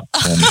people up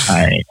when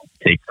I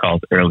take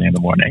calls early in the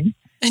morning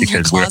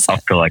because we're up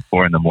till like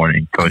 4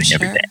 a.m. coding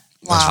every day.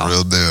 Wow. That's a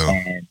real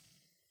deal.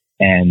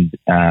 And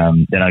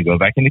then I go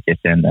back in the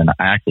kitchen and I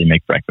actually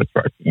make breakfast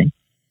for our team.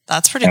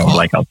 That's pretty cool.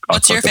 Like,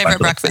 What's your favorite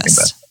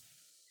breakfast?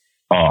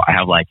 Oh, I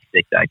have like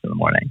 6 eggs in the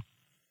morning.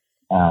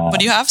 What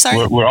do you have?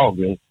 Sorry? We're all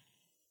really...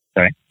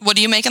 Sorry? What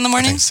do you make in the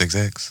morning? 6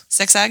 eggs.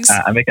 6 eggs?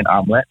 I make an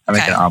omelet. I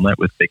make an omelet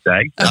with 6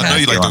 eggs. Okay. I know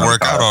you like to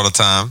work out all the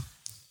time.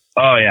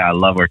 Oh, yeah. I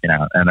love working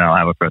out. And then I'll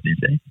have a protein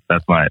shake.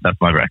 That's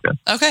my breakfast.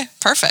 Okay.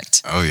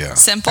 Perfect. Oh, yeah.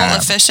 Simple,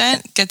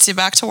 efficient, gets you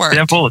back to work.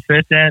 Simple,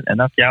 efficient,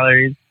 enough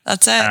calories.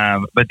 That's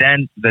it. But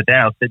then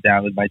I'll sit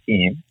down with my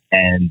team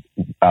and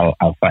I'll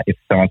if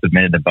someone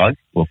submitted a bug,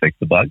 we'll fix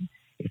the bug.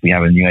 If we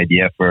have a new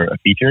idea for a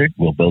feature,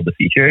 we'll build the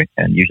feature.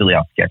 And usually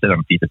I'll sketch it on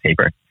a piece of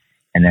paper.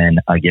 And then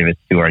I'll give it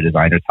to our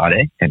designer,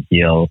 Tade, and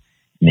he'll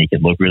make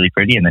it look really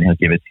pretty. And then he'll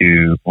give it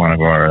to one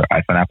of our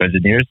iPhone app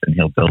engineers, and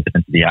he'll build it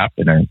into the app.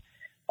 And then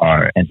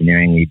our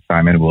engineering lead,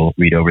 Simon, will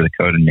read over the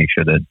code and make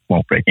sure that it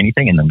won't break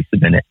anything. And then we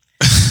submit it.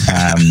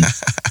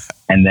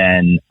 And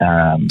then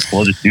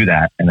we'll just do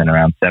that. And then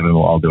around 7,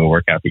 we'll all do a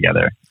workout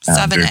together.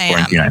 7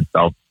 a.m.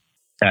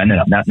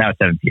 No, now it's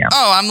 7 p.m.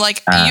 Oh, I'm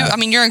like,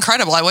 you're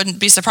incredible. I wouldn't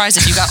be surprised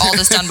if you got all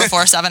this done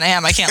before 7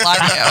 a.m. I can't lie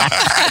to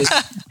you.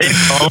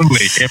 If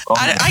only.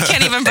 I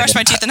can't even brush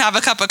my teeth and have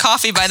a cup of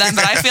coffee by then,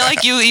 but I feel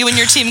like you and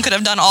your team could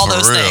have done all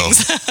those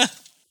things.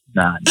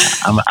 Nah,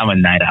 I'm a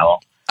night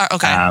owl.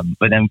 Okay.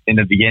 But then in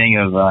the beginning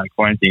of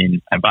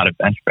quarantine, I bought a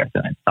bench press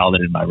and I installed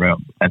it in my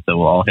room. And so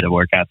we'll all hit a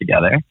workout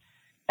together.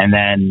 And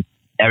then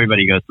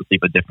everybody goes to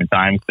sleep at different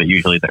times, but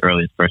usually the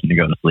earliest person to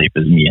go to sleep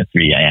is me at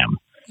 3 a.m.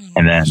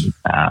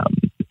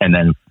 And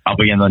then I'll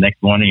begin the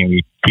next morning and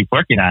we keep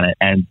working on it.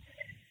 And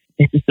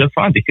it's just so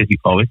fun because you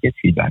always get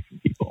feedback from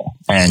people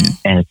and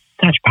it's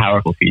such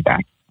powerful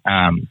feedback.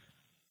 And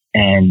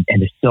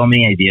there's so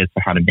many ideas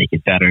for how to make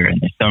it better. And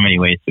there's so many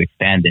ways to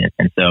expand it.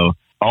 And so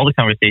all the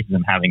conversations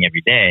I'm having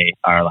every day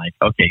are like,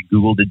 okay,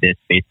 Google did this,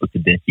 Facebook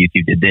did this,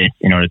 YouTube did this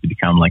in order to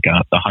become like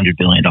a $100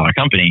 billion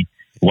company.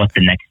 What's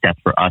the next step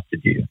for us to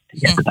do to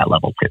get to that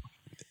level too?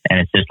 And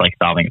it's just like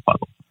solving a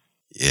puzzle.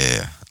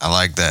 Yeah, I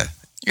like that.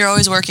 You're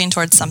always working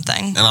towards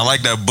something. And I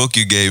like that book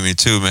you gave me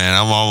too, man.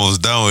 I'm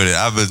almost done with it.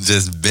 I've been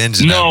just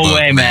binging that book. No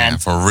way, man.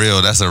 For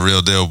real. That's a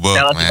real deal book,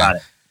 Tell us man. about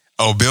it.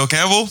 Oh, Bill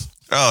Campbell?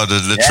 Oh,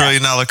 the $1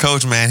 trillion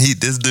coach, man.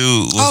 This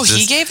dude was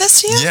he gave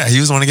this to you? Yeah, he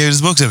was the one who gave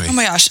this book to me. Oh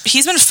my gosh.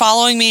 He's been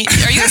following me.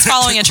 Are you guys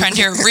following a trend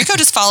here? Rico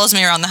just follows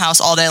me around the house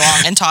all day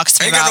long and talks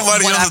to me about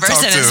whatever's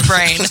in his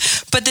brain.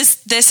 But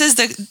this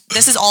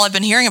is all I've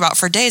been hearing about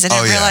for days. I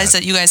didn't realize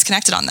that you guys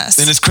connected on this.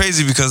 And it's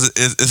crazy because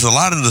it's a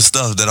lot of the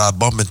stuff that I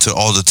bump into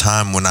all the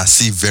time when I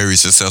see very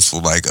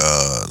successful like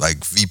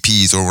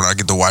VPs, or when I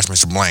get to watch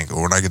Mr. Blank,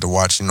 or when I get to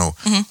watch,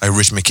 like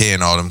Rich McKay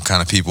and all them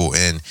kind of people.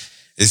 And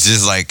it's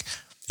just like,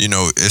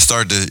 it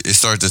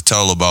started to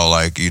tell about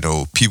like,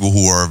 people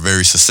who are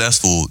very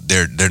successful,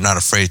 they're not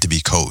afraid to be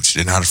coached.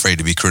 They're not afraid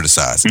to be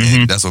criticized.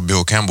 And that's what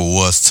Bill Campbell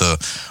was to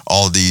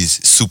all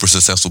these super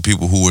successful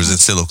people who was in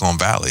Silicon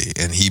Valley.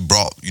 And he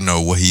brought,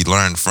 what he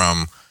learned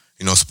from,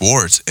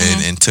 sports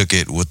and took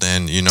it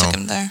within,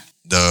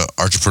 the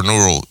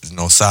entrepreneurial,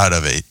 side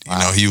of it.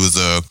 Wow. He was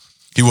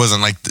he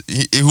wasn't like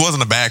he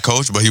wasn't a bad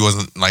coach, but he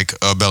wasn't like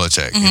a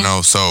Belichick, you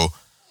know. So,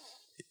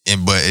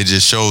 but it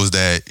just shows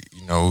that,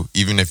 you know,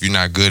 even if you're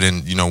not good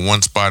in, you know,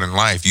 one spot in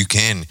life, you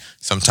can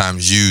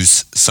sometimes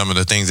use some of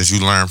the things that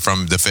you learn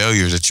from the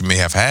failures that you may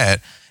have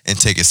had and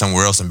take it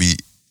somewhere else and be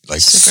like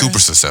super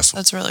successful.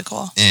 That's really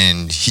cool.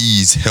 And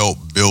he's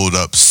helped build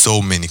up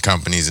so many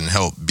companies and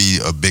helped be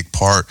a big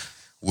part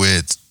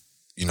with,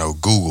 you know,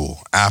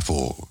 Google,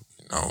 Apple,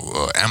 you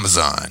know,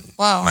 Amazon.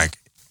 Wow. Like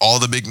all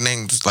the big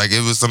names. Like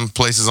it was some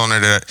places on there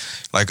that,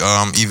 like,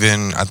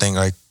 even I think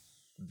like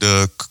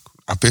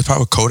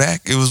probably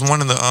Kodak. It was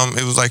one of the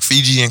it was like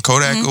Fiji and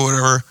Kodak or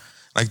whatever.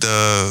 Like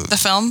the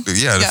film.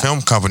 The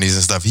film companies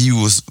and stuff. He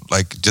was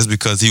like, just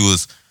because he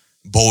was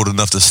bold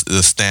enough to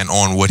stand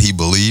on what he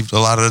believed a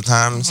lot of the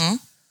times,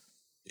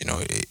 you know,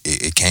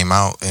 it came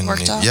out and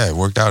it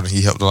worked out, and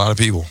he helped a lot of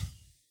people.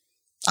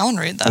 I want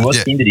to read that. And what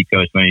team did he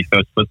coach when he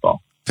coached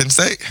football? Penn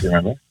State. Do you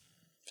remember?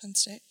 Penn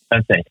State.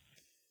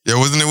 Yeah,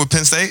 wasn't it with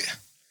Penn State?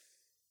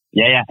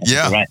 Yeah.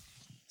 Right.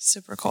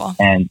 Super cool.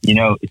 And, you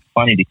know, it's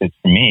funny because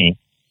for me,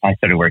 I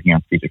started working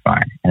on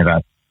Speechify, and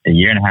about a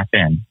year and a half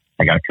in,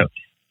 I got a coach.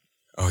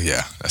 Oh,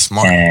 yeah. That's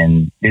smart.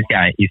 And this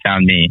guy, he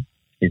found me.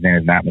 His name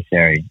is Matt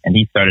Masheri, and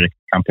he started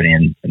a company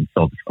and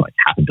sold it for like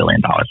 $500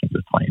 million when he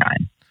was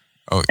 29.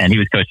 Oh. And he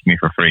was coaching me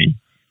for free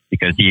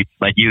because he,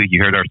 like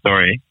you heard our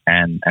story,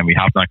 and we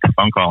hopped on a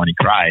phone call, and he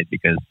cried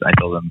because I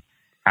told him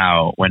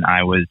how when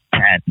I was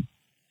 10,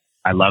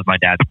 I loved my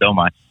dad so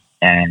much,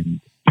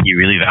 and he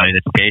really valued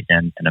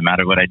education, and no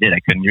matter what I did, I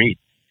couldn't read.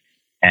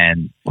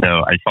 And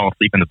so I'd fall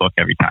asleep in the book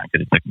every time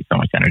because it took me so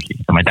much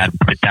energy. So my dad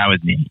would sit down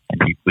with me,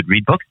 and he would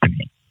read books to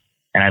me.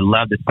 And I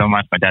loved it so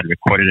much, my dad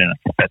recorded it in a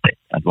cassette tape.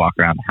 I'd walk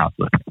around the house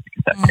listening to the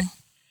cassette tape.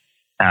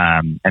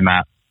 And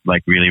Matt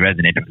like really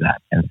resonated with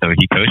that. And so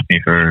he coached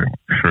me for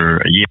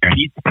a year.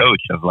 He's the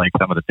coach of like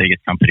some of the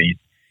biggest companies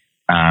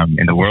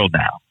in the world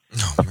now.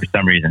 But for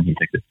some reason, he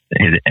took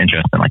his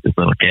interest in like this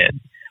little kid.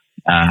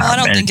 I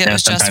don't think it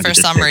was just for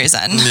some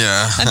reason.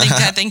 Yeah.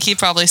 I think he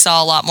probably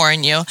saw a lot more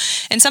in you.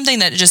 And something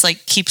that just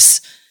like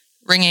keeps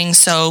ringing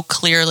so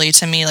clearly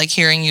to me, like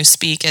hearing you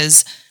speak,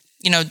 is,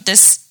 you know,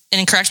 this,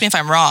 and correct me if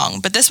I'm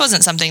wrong, but this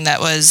wasn't something that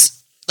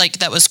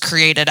was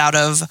created out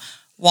of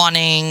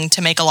wanting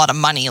to make a lot of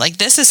money. Like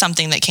this is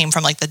something that came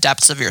from like the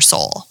depths of your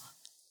soul.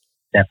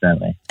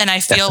 Definitely. And I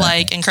feel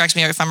like, and correct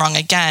me if I'm wrong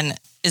again,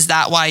 is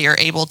that why you're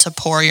able to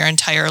pour your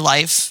entire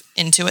life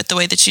into it the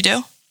way that you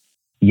do?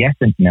 Yes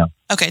and no.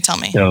 Okay, tell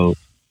me. So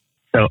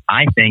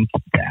I think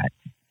that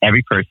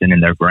every person in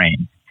their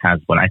brain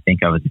has what I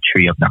think of as a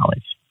tree of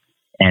knowledge.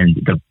 And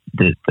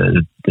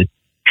the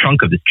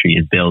trunk of this tree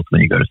is built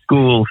when you go to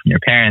school, from your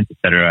parents,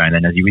 etc. And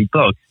then as you read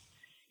books,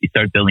 you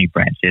start building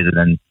branches, and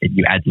then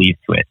you add leaves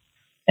to it.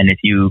 And if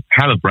you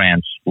have a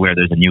branch where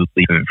there's a new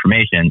leaf of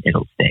information,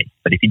 it'll stay.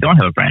 But if you don't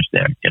have a branch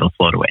there, it'll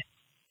float away.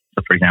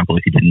 So for example,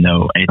 if you didn't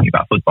know anything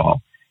about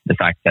football, the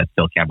fact that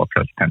Bill Campbell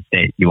coached Penn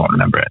State, you won't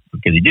remember it.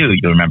 Because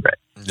you'll remember it.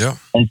 Yeah.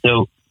 And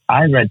so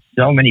I read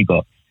so many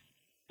books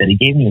that it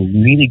gave me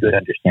a really good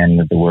understanding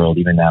of the world,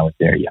 even though I was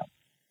very young.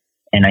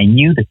 And I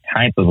knew the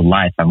type of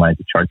life I wanted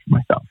to chart for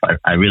myself.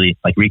 I really,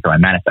 like Rico, I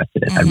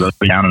manifested it. I wrote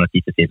down on a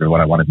piece of paper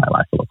what I wanted my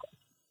life to look like.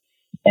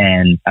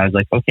 And I was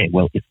like, okay,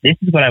 well, if this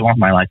is what I want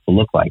my life to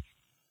look like,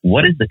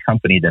 what is the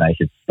company that I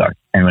should start?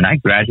 And when I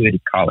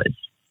graduated college,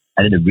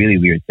 I did a really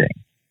weird thing.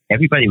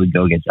 Everybody would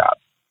go get jobs,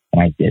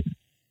 and I didn't.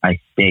 I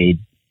stayed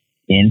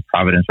in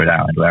Providence, Rhode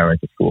Island, where I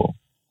went to school.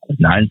 I was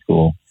not in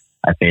school.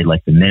 I paid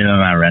like the minimum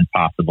amount of rent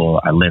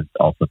possible. I lived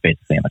also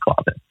basically in the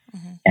closet.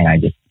 And I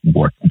just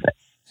worked with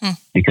it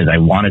because I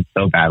wanted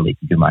so badly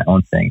to do my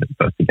own thing as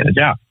opposed to get a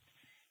job.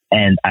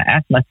 And I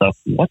asked myself,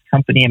 what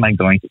company am I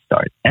going to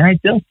start? And I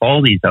built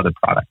all these other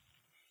products.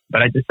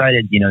 But I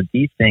decided, you know,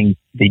 these things,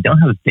 they don't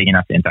have a big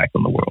enough impact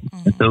on the world.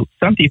 And so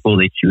some people,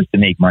 they choose to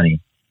make money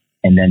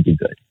and then do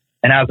good.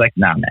 And I was like,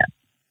 nah, man,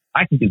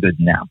 I can do good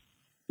now.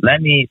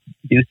 Let me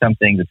do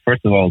something that,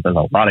 first of all, does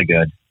a lot of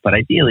good, but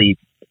ideally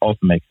also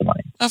makes some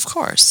money. Of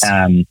course.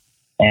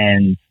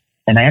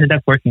 And I ended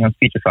up working on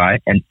Speechify,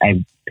 and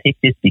I picked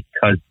it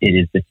because it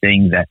is the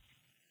thing that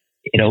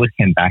it always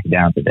came back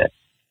down to this.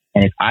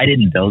 And if I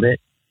didn't build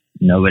it,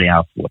 nobody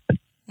else would,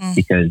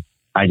 because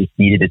I just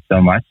needed it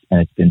so much.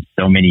 And it's been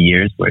so many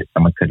years where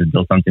someone could have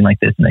built something like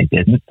this and they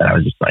didn't, that I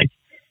was just like,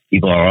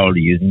 people are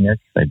already using this.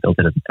 I built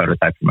it as a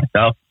prototype for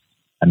myself.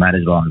 I might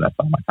as well invest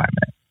all my time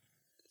in it.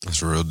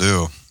 That's a real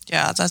deal.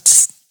 Yeah,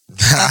 that's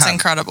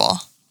incredible.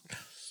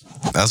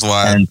 That's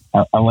why. And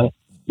go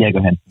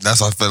ahead.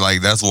 That's why I feel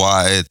like that's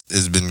why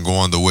it's been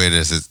going the way it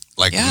is. It's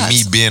like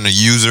me being a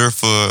user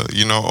for,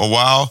 you know, a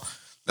while.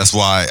 That's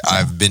why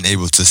I've been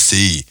able to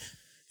see,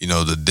 you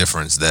know, the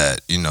difference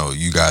that, you know,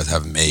 you guys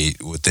have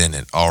made within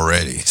it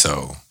already.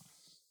 So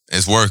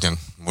it's working.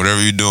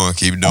 Whatever you're doing,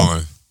 keep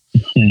doing.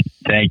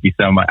 Thank you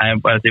so much. I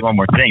want to say one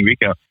more thing,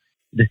 Rico.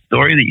 The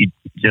story that you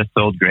just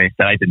told, Grace,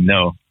 that I didn't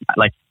know,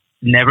 like,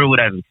 never would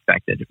I have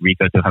expected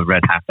Rico to have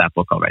read half that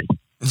book already.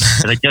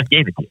 Because I just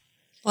gave it to you.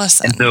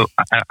 Listen. And so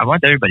I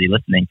want everybody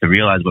listening to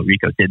realize what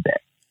Rico did there.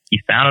 He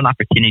found an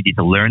opportunity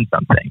to learn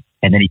something,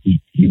 and then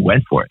he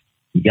went for it.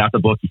 He got the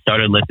book. He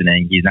started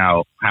listening. He's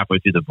now halfway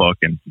through the book,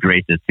 and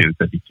Grace is too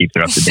because he keeps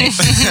her up to date.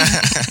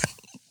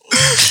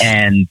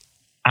 And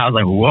I was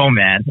like, whoa,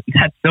 man,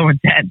 that's so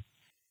intense.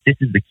 This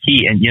is the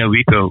key. And,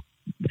 Rico,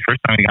 the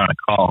first time we got on a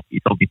call, you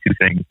told me two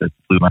things that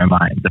blew my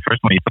mind. The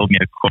first one, you told me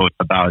a quote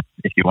about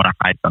if you want to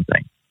hide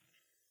something,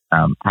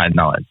 hide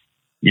knowledge.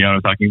 You know what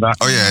I'm talking about?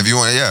 Oh yeah, if you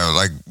want,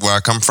 like where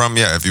I come from,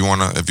 if you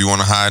want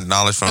to hide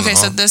knowledge from. Okay,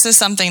 so this is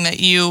something that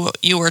you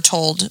were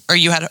told, or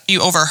you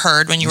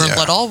overheard when you were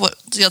little.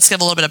 Let's give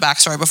a little bit of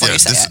backstory before you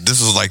say it. This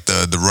was like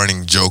the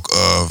running joke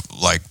of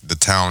like the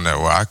town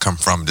where I come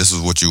from. This is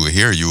what you would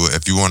hear.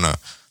 If you want to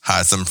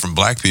hide something from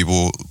black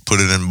people, put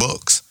it in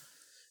books.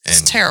 And,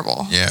 it's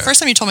terrible. Yeah. First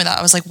time you told me that,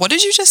 I was like, "What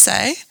did you just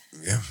say?"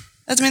 Yeah.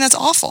 That's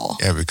awful.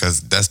 Yeah, because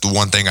that's the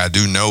one thing I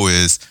do know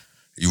is.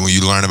 When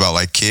you learn about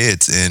like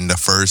kids in the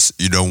first,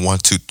 1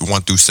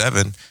 through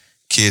 7,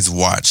 kids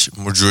watch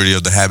majority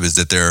of the habits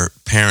that their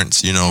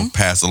parents,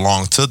 pass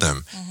along to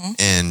them. Mm-hmm.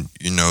 And,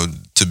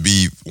 to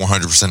be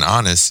 100%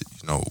 honest,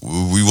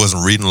 we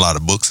wasn't reading a lot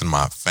of books in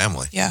my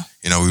family. Yeah.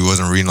 We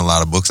wasn't reading a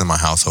lot of books in my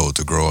household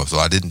to grow up. So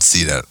I didn't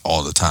see that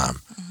all the time.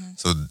 Mm-hmm.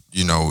 So,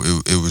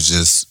 it was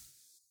just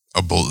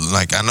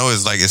like, I know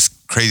it's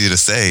crazy to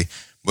say,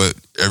 but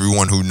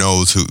everyone who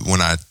knows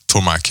when I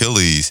tore my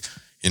Achilles,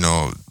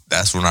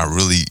 that's when I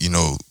really,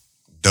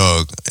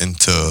 dug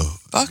into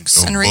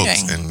books and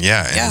reading. And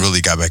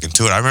really got back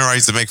into it. I remember I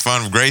used to make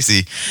fun of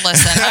Gracie.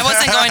 Listen, I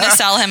wasn't going to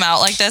sell him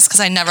out like this because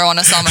I never want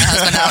to sell my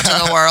husband out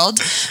to the world.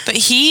 But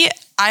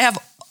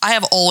I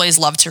have always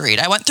loved to read.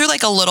 I went through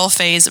like a little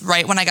phase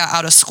right when I got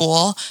out of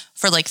school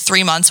for like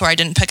 3 months where I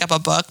didn't pick up a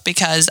book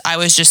because I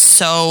was just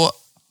so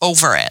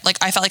over it. Like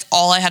I felt like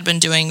all I had been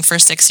doing for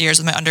 6 years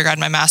with my undergrad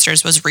and my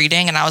master's was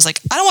reading. And I was like,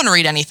 I don't want to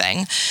read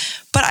anything.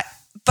 But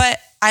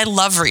I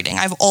love reading.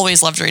 I've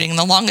always loved reading.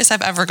 The longest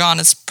I've ever gone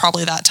is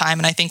probably that time.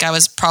 And I think I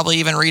was probably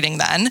even reading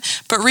then.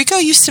 But Rico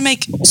used to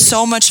make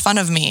so much fun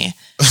of me.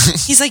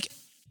 He's like,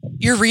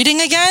 you're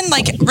reading again?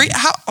 Like,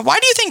 why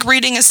do you think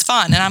reading is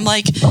fun? And I'm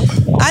like,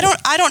 I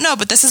don't know,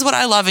 but this is what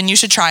I love and you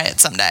should try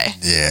it someday.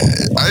 Yeah.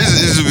 I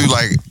used to be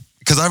like,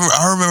 because I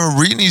remember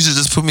reading used to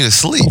just put me to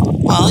sleep.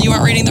 Well, you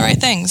weren't reading the right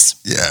things.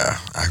 Yeah,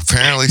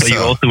 apparently so. You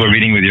also were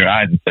reading with your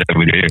eyes instead of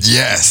with your ears.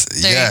 Yes.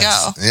 There you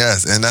go.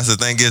 Yes, and that's the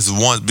thing is,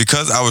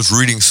 because I was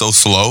reading so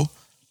slow,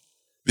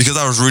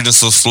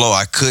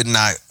 I could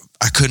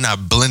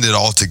not blend it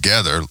all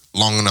together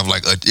long enough.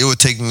 Like it would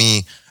take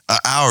me an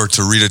hour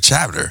to read a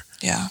chapter.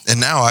 Yeah. And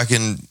now I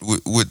can,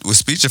 with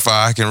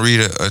Speechify, I can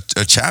read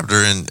a chapter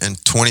in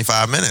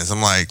 25 minutes.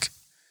 I'm like,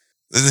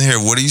 listen here,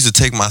 what I used to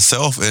take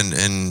myself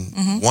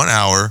in 1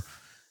 hour,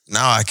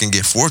 now I can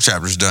get 4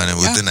 chapters done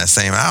within that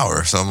same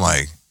hour. So I'm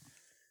like...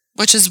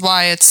 Which is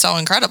why it's so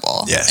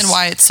incredible. Yes. And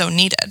why it's so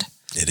needed.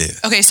 It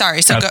is. Okay,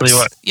 sorry. So I'll tell you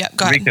what,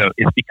 go ahead. Rico,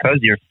 it's because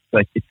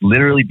it's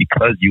literally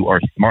because you are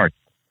smart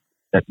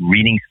that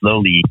reading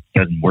slowly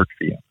doesn't work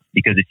for you.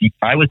 Because if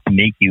I was to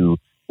make you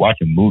watch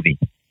a movie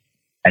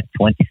at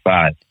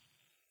 25%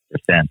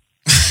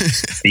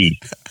 speed,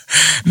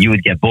 you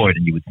would get bored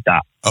and you would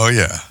stop. Oh,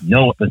 yeah.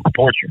 No, it's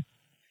torture.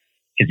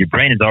 Because your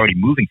brain is already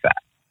moving fast.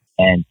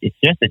 And it's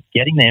just that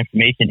getting the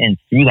information in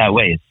through that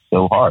way is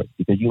so hard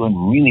because you learn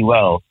really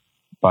well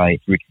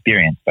through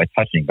experience, by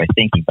touching, by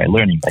thinking, by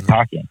learning, by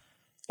talking.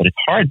 But it's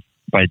hard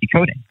by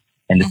decoding.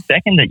 And the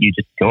second that you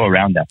just go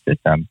around that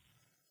system,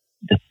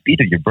 the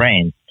speed of your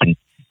brain can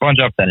sponge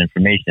up that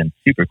information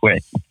super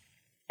quick.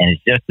 And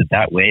it's just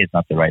that way is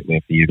not the right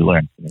way for you to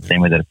learn. In the same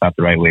way that it's not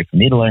the right way for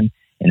me to learn.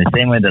 In the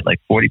same way that like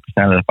 40%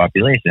 of the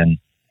population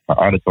are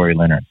auditory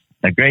learners.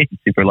 Now Grace is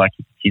super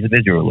lucky. She's a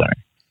visual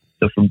learner.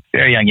 So from a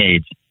very young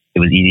age, it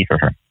was easy for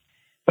her.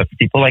 But for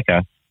people like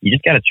us, you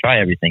just got to try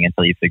everything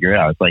until you figure it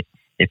out. It's like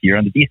if you're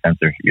on the defense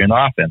or you're in the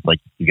offense, like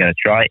you got to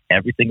try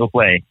every single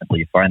play until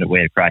you find a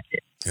way to crack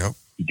it. Yep.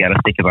 You got to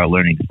think about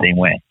learning the same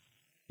way.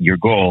 Your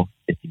goal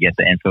is to get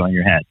the info in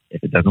your head.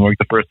 If it doesn't work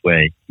the first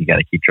way, you got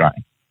to keep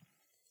trying.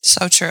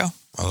 So true.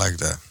 I like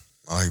that.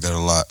 I like that a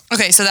lot.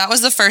 Okay, so that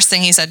was the first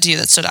thing he said to you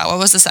that stood out. What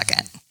was the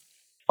second?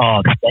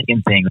 Oh, the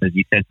second thing was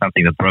you said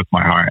something that broke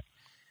my heart.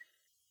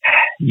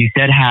 You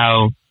said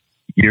how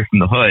you're from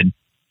the hood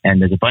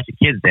and there's a bunch of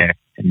kids there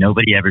and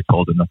nobody ever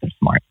told them that they're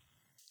smart.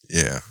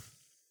 Yeah.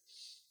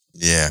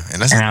 Yeah.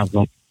 And I was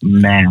like,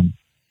 man.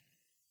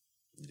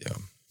 Yeah.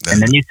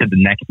 And then you said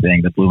the next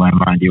thing that blew my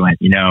mind. You went,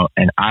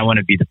 and I want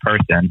to be the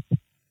person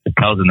that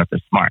tells them that they're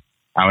smart.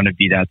 I want to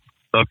be that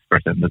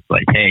spokesperson that's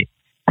like, hey,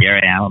 here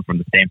I am, I'm from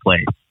the same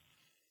place.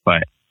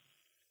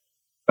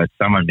 But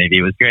someone, maybe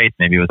it was Grace,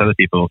 maybe it was other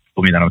people,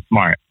 told me that I'm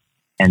smart.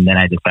 And then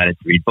I decided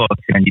to read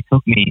books. And you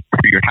took me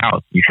through your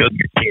house. You showed me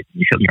your kids. And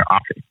you showed me your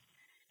office.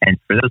 And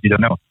for those who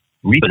don't know,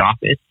 Rico's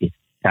office is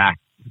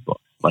packed with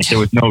books. Like there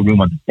was no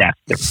room on the desk.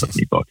 There were so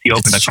many books. He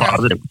opened the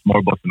closet. There was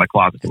more books in the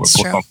closet. There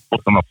were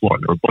books on the floor.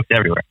 There were books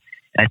everywhere.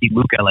 And I see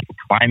Luca like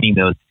climbing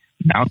those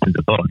mountains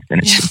of books.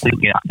 And it's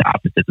completely the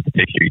opposite of the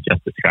picture you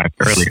just described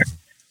earlier.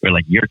 Where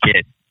like your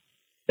kids,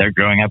 they're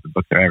growing up and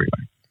books are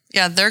everywhere.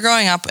 Yeah, they're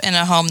growing up in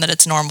a home that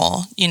it's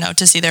normal,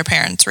 to see their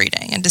parents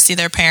reading and to see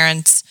their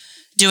parents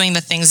doing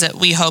the things that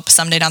we hope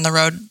someday down the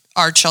road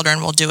our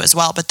children will do as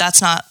well. But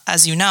that's not,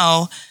 as you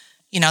know,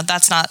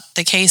 that's not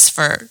the case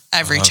for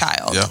every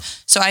child. Yeah.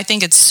 So I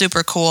think it's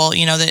super cool,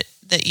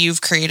 that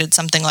you've created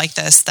something like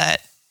this,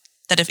 that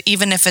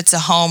even if it's a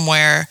home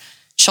where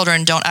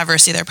children don't ever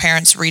see their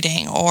parents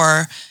reading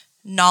or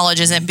knowledge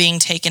isn't being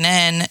taken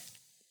in,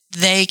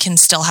 they can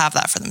still have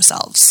that for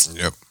themselves.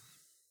 Yep.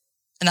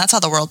 And that's how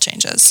the world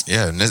changes.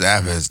 Yeah, and this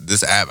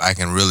app I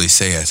can really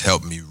say has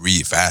helped me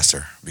read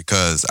faster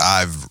because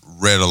I've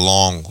read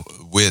along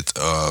with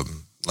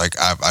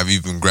I've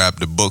even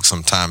grabbed a book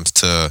sometimes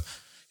to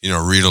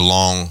read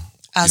along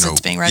as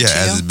it's being read to you.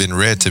 as it's been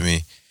read to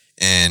me,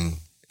 and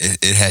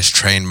it has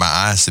trained my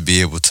eyes to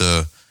be able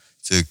to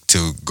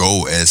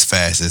go as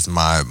fast as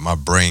my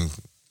brain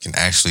can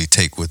actually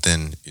take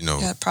within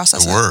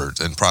process the words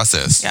and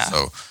process. Yeah.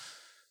 So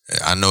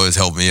I know it's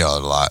helped me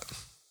out a lot.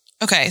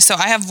 Okay, so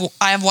I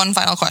have one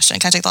final question.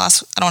 Can I take the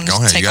last? I don't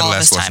want to take all of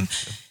this time.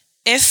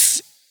 If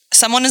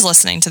someone is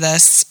listening to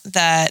this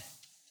that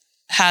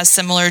has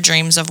similar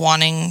dreams of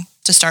wanting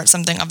to start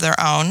something of their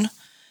own,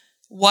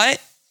 I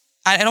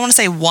don't want to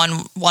say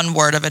one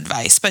word of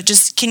advice, but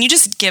can you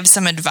just give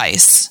some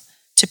advice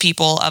to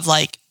people of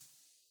I'm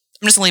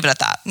just gonna leave it at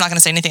that. I'm not gonna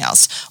say anything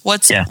else.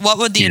 What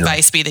would the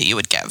advice be that you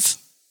would give?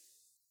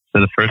 So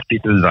the first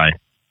piece of advice,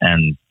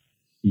 and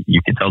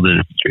you can tell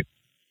that it's true,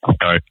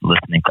 start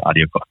listening to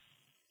audiobooks.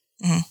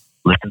 Mm-hmm.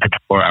 Listen to the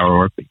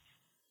 4-Hour Workweek.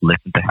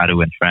 Listen to How to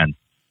Win Friends.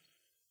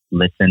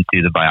 Listen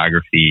to the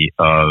biography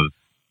of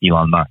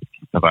Elon Musk,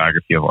 the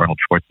biography of Arnold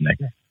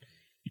Schwarzenegger.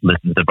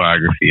 Listen to the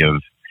biography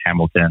of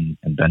Hamilton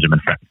and Benjamin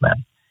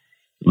Franklin.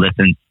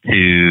 Listen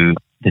to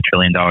The $1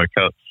 Trillion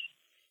Coach,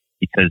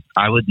 because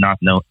I would not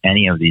know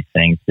any of these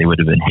things. They would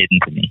have been hidden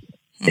to me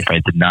if I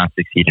did not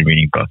succeed in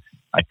reading books.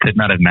 I could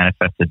not have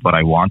manifested what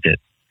I wanted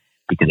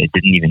because I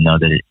didn't even know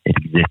that it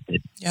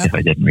existed if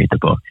I didn't read the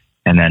book.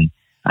 And then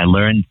I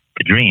learned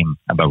to dream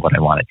about what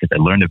I wanted because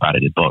I learned about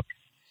it in books.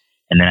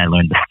 And then I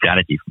learned the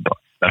strategy from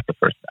books. That's the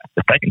first step.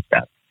 The second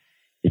step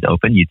is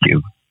open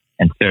YouTube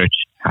and search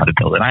how to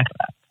build an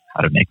iPhone app,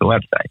 how to make a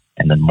website,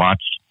 and then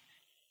watch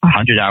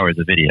 100 hours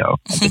of video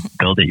and just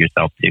build it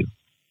yourself too.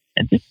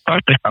 And just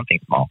start with something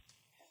small.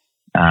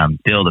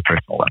 Build a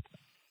personal website.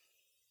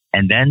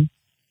 And then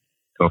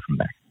go from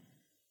there.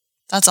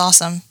 That's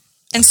awesome.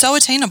 And so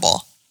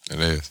attainable. It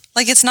is.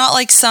 It's not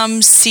like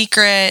some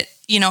secret,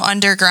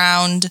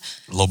 underground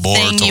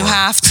laboratory thing you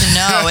have to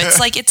know. It's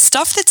it's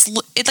stuff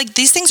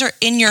these things are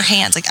in your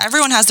hands.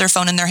 Everyone has their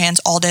phone in their hands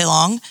all day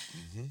long.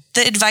 Mm-hmm.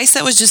 The advice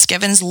that was just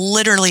given is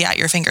literally at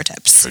your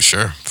fingertips. For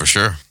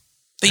sure.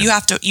 But you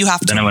have to.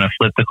 Then I want to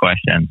flip the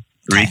question.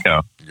 Okay.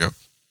 Rico. Yep.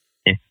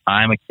 If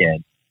I'm a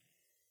kid,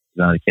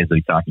 one of the kids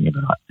we're talking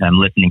about, and I'm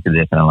listening to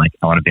this and I'm like,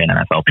 I want to be an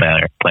NFL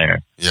player.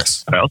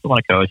 Yes. But I also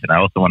want to coach and I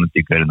also want to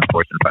do good in the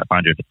Fortune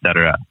 500,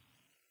 etc.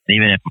 And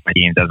even if my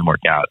team doesn't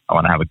work out, I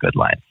want to have a good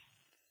life.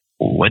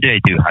 What do I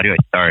do? How do I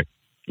start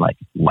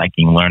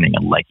liking learning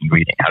and liking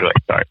reading? How do I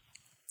start?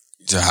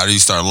 So how do you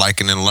start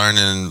liking and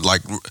learning?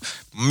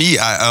 Me,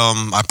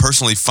 I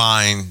personally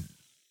find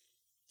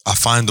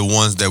the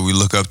ones that we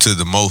look up to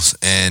the most.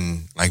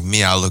 And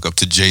me, I look up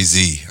to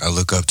Jay-Z. I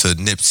look up to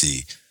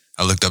Nipsey.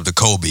 I looked up to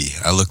Kobe.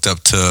 I looked up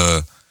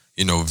to,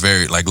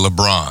 very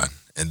LeBron.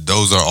 And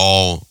those are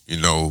all,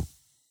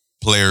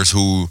 players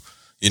who,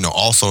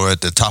 also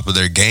at the top of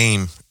their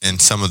game and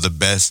some of the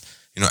best,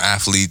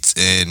 athletes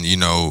and,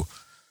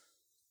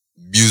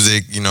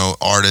 music,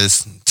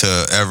 artists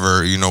to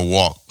ever,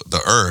 walk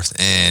the earth.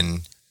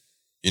 And,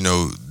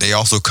 they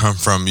also come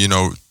from,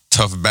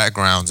 tough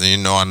backgrounds.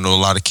 And, I know a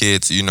lot of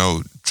kids,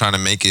 trying to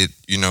make it,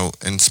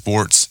 in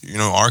sports,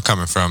 are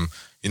coming from,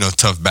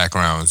 tough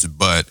backgrounds.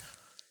 But,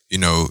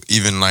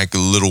 even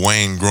Lil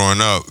Wayne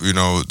growing up,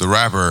 the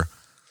rapper,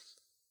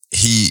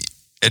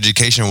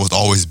 education was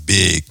always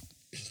big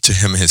to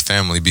him and his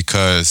family,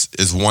 because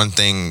it's one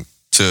thing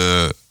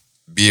to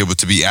be able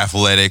to be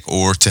athletic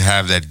or to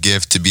have that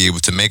gift to be able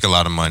to make a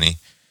lot of money.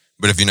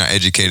 But if you're not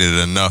educated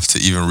enough to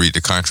even read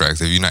the contracts,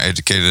 if you're not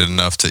educated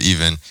enough to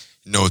even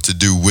know what to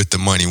do with the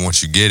money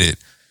once you get it,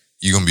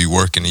 you're going to be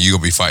working and you're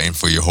going to be fighting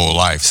for your whole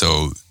life.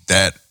 So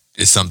that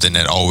is something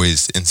that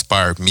always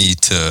inspired me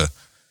to,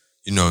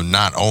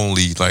 not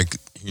only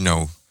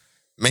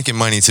making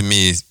money to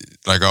me,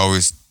 I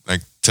always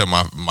tell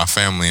my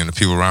family and the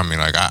people around me,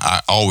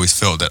 I always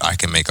felt that I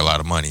can make a lot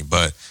of money,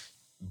 but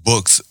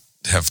books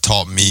have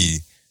taught me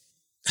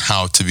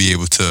how to be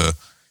able to,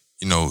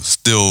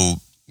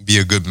 still be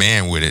a good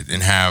man with it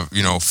and have,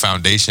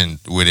 foundation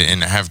with it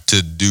and have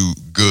to do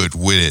good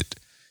with it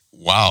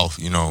while,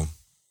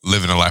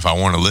 living the life I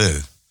want to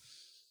live.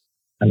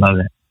 I love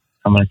it.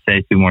 I'm going to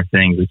say two more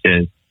things, which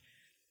is,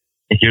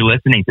 if you're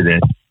listening to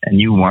this and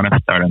you want to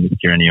start on this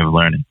journey of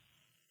learning,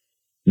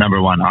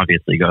 number one,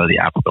 obviously go to the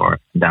App Store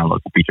and download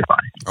Speechify.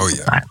 Oh,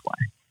 yeah.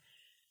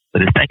 So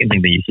the second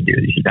thing that you should do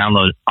is you should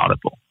download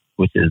Audible,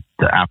 which is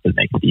the app that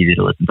makes it easy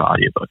to listen to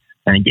audiobooks.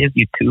 And it gives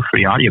you 2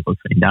 free audiobooks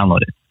when you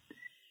download it.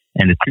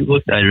 And the 2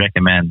 books that I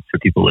recommend for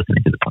people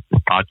listening to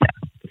this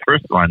podcast, the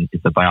first one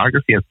is the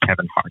biography of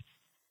Kevin Hart,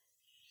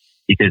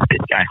 because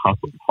this guy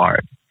hustled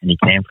hard. and he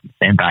came from the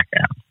same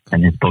background.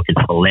 And his book is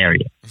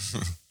hilarious.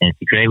 And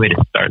it's a great way to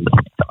start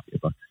listening to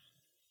audiobooks.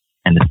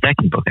 And the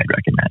second book I'd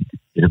recommend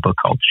is a book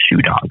called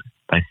Shoe Dog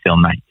by Phil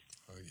Knight,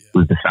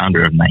 who's the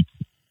founder of Nike.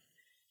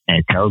 And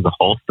it tells the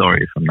whole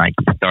story from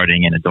Nike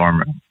starting in a dorm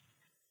room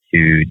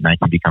to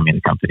Nike becoming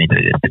the company that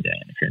it is today.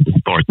 And if you're into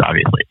sports,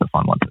 obviously, it's a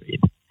fun one to read.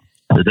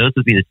 So those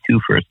would be the two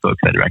first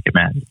books I'd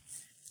recommend,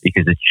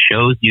 because it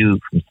shows you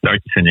from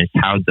start to finish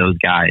how those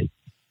guys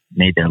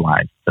made their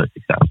lives so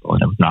successful,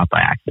 and it was not by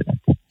accident.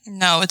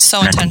 No, it's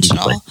so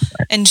intentional.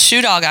 And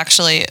Shoe Dog,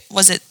 actually,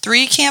 was it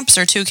 3 camps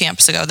or 2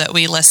 camps ago that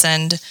we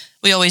listened?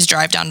 We always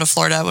drive down to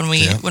Florida when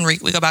we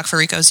go back for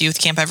Rico's youth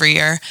camp every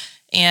year,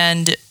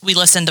 and we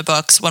listen to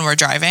books when we're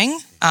driving.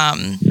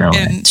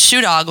 And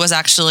Shoe Dog was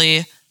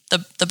actually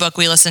the book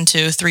we listened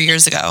to 3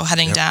 years ago,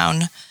 heading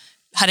down.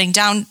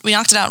 We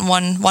knocked it out in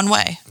one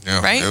way,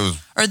 right?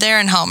 Or there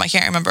and home. I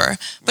can't remember,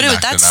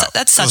 but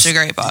that's such a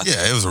great book.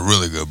 Yeah, it was a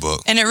really good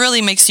book, and it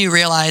really makes you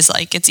realize,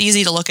 like, it's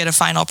easy to look at a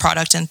final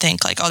product and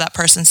think like, oh, that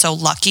person's so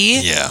lucky.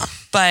 Yeah,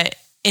 but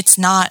it's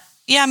not.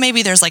 Yeah,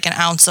 maybe there's like an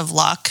ounce of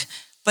luck,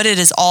 but it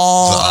is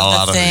all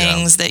of the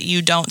things that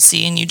you don't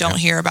see and you don't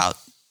hear about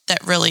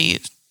that really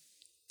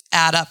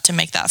add up to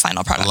make that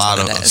final product. A lot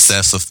of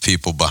obsessive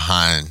people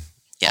behind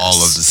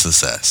all of the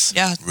success.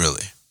 Yeah,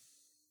 really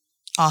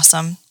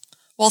awesome.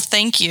 Well,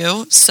 thank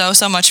you so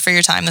much for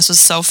your time. This was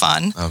so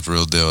fun. That was a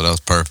real deal. That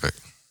was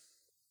perfect.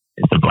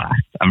 It's a blast.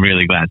 I'm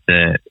really glad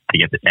to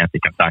get the chance to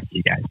come talk to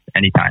you guys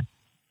anytime.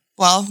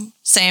 Well,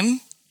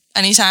 same.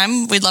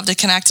 Anytime. We'd love to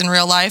connect in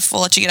real life.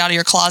 We'll let you get out of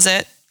your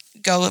closet,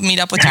 go meet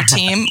up with your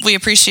team. We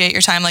appreciate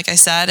your time, like I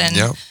said.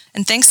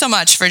 And thanks so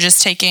much for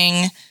just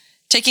taking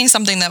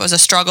something that was a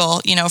struggle,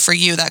 for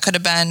you, that could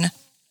have been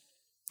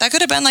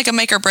like a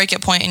make or break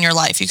it point in your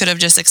life. You could have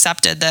just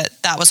accepted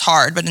that was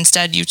hard, but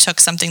instead you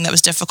took something that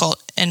was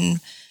difficult and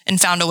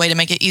found a way to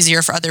make it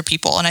easier for other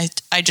people. And I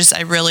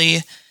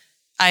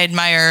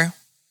admire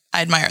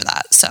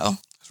that. So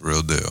it's a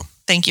real deal.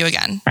 Thank you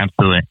again.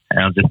 Absolutely. And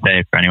I'll just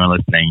say, for anyone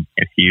listening,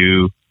 if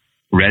you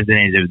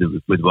resonated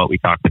with what we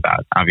talked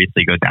about,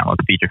 obviously go download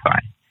Featurefy.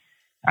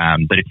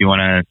 But if you want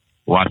to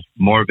watch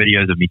more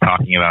videos of me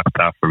talking about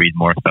stuff or read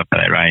more stuff that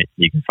I write,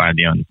 you can find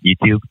me on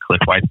YouTube,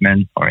 Cliff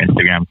Weitzman, or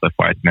Instagram, Cliff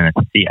Weitzman. It's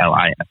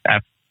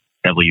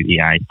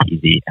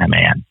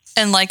CliffWeitzman.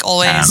 And like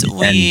always,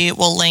 we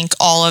will link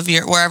all of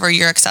wherever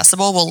you're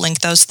accessible, we'll link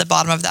those to the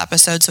bottom of the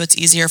episode so it's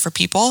easier for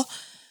people,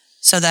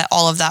 so that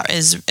all of that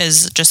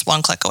is just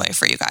one click away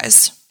for you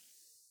guys.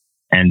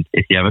 And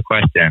if you have a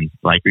question,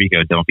 like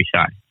Rico, don't be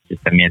shy.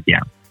 Just send me a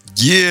DM.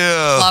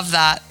 Yeah. Love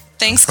that.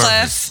 Thanks,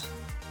 Cliff.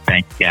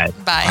 Thanks, guys.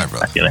 Bye.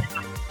 Talk to you later.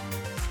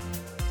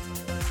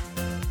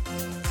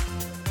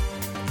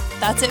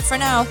 That's it for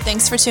now.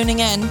 Thanks for tuning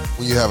in.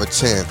 When you have a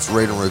chance,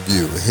 rate and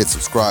review and hit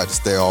subscribe to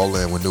stay all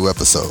in with new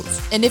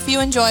episodes. And if you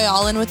enjoy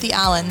All In with the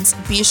Allens,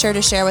 be sure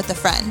to share with a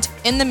friend.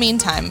 In the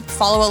meantime,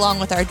 follow along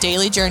with our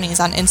daily journeys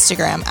on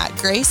Instagram at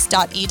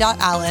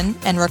grace.e.allen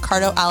and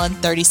Ricardo Allen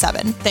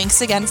 37. Thanks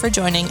again for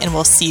joining, and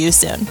we'll see you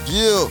soon.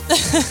 Yeah.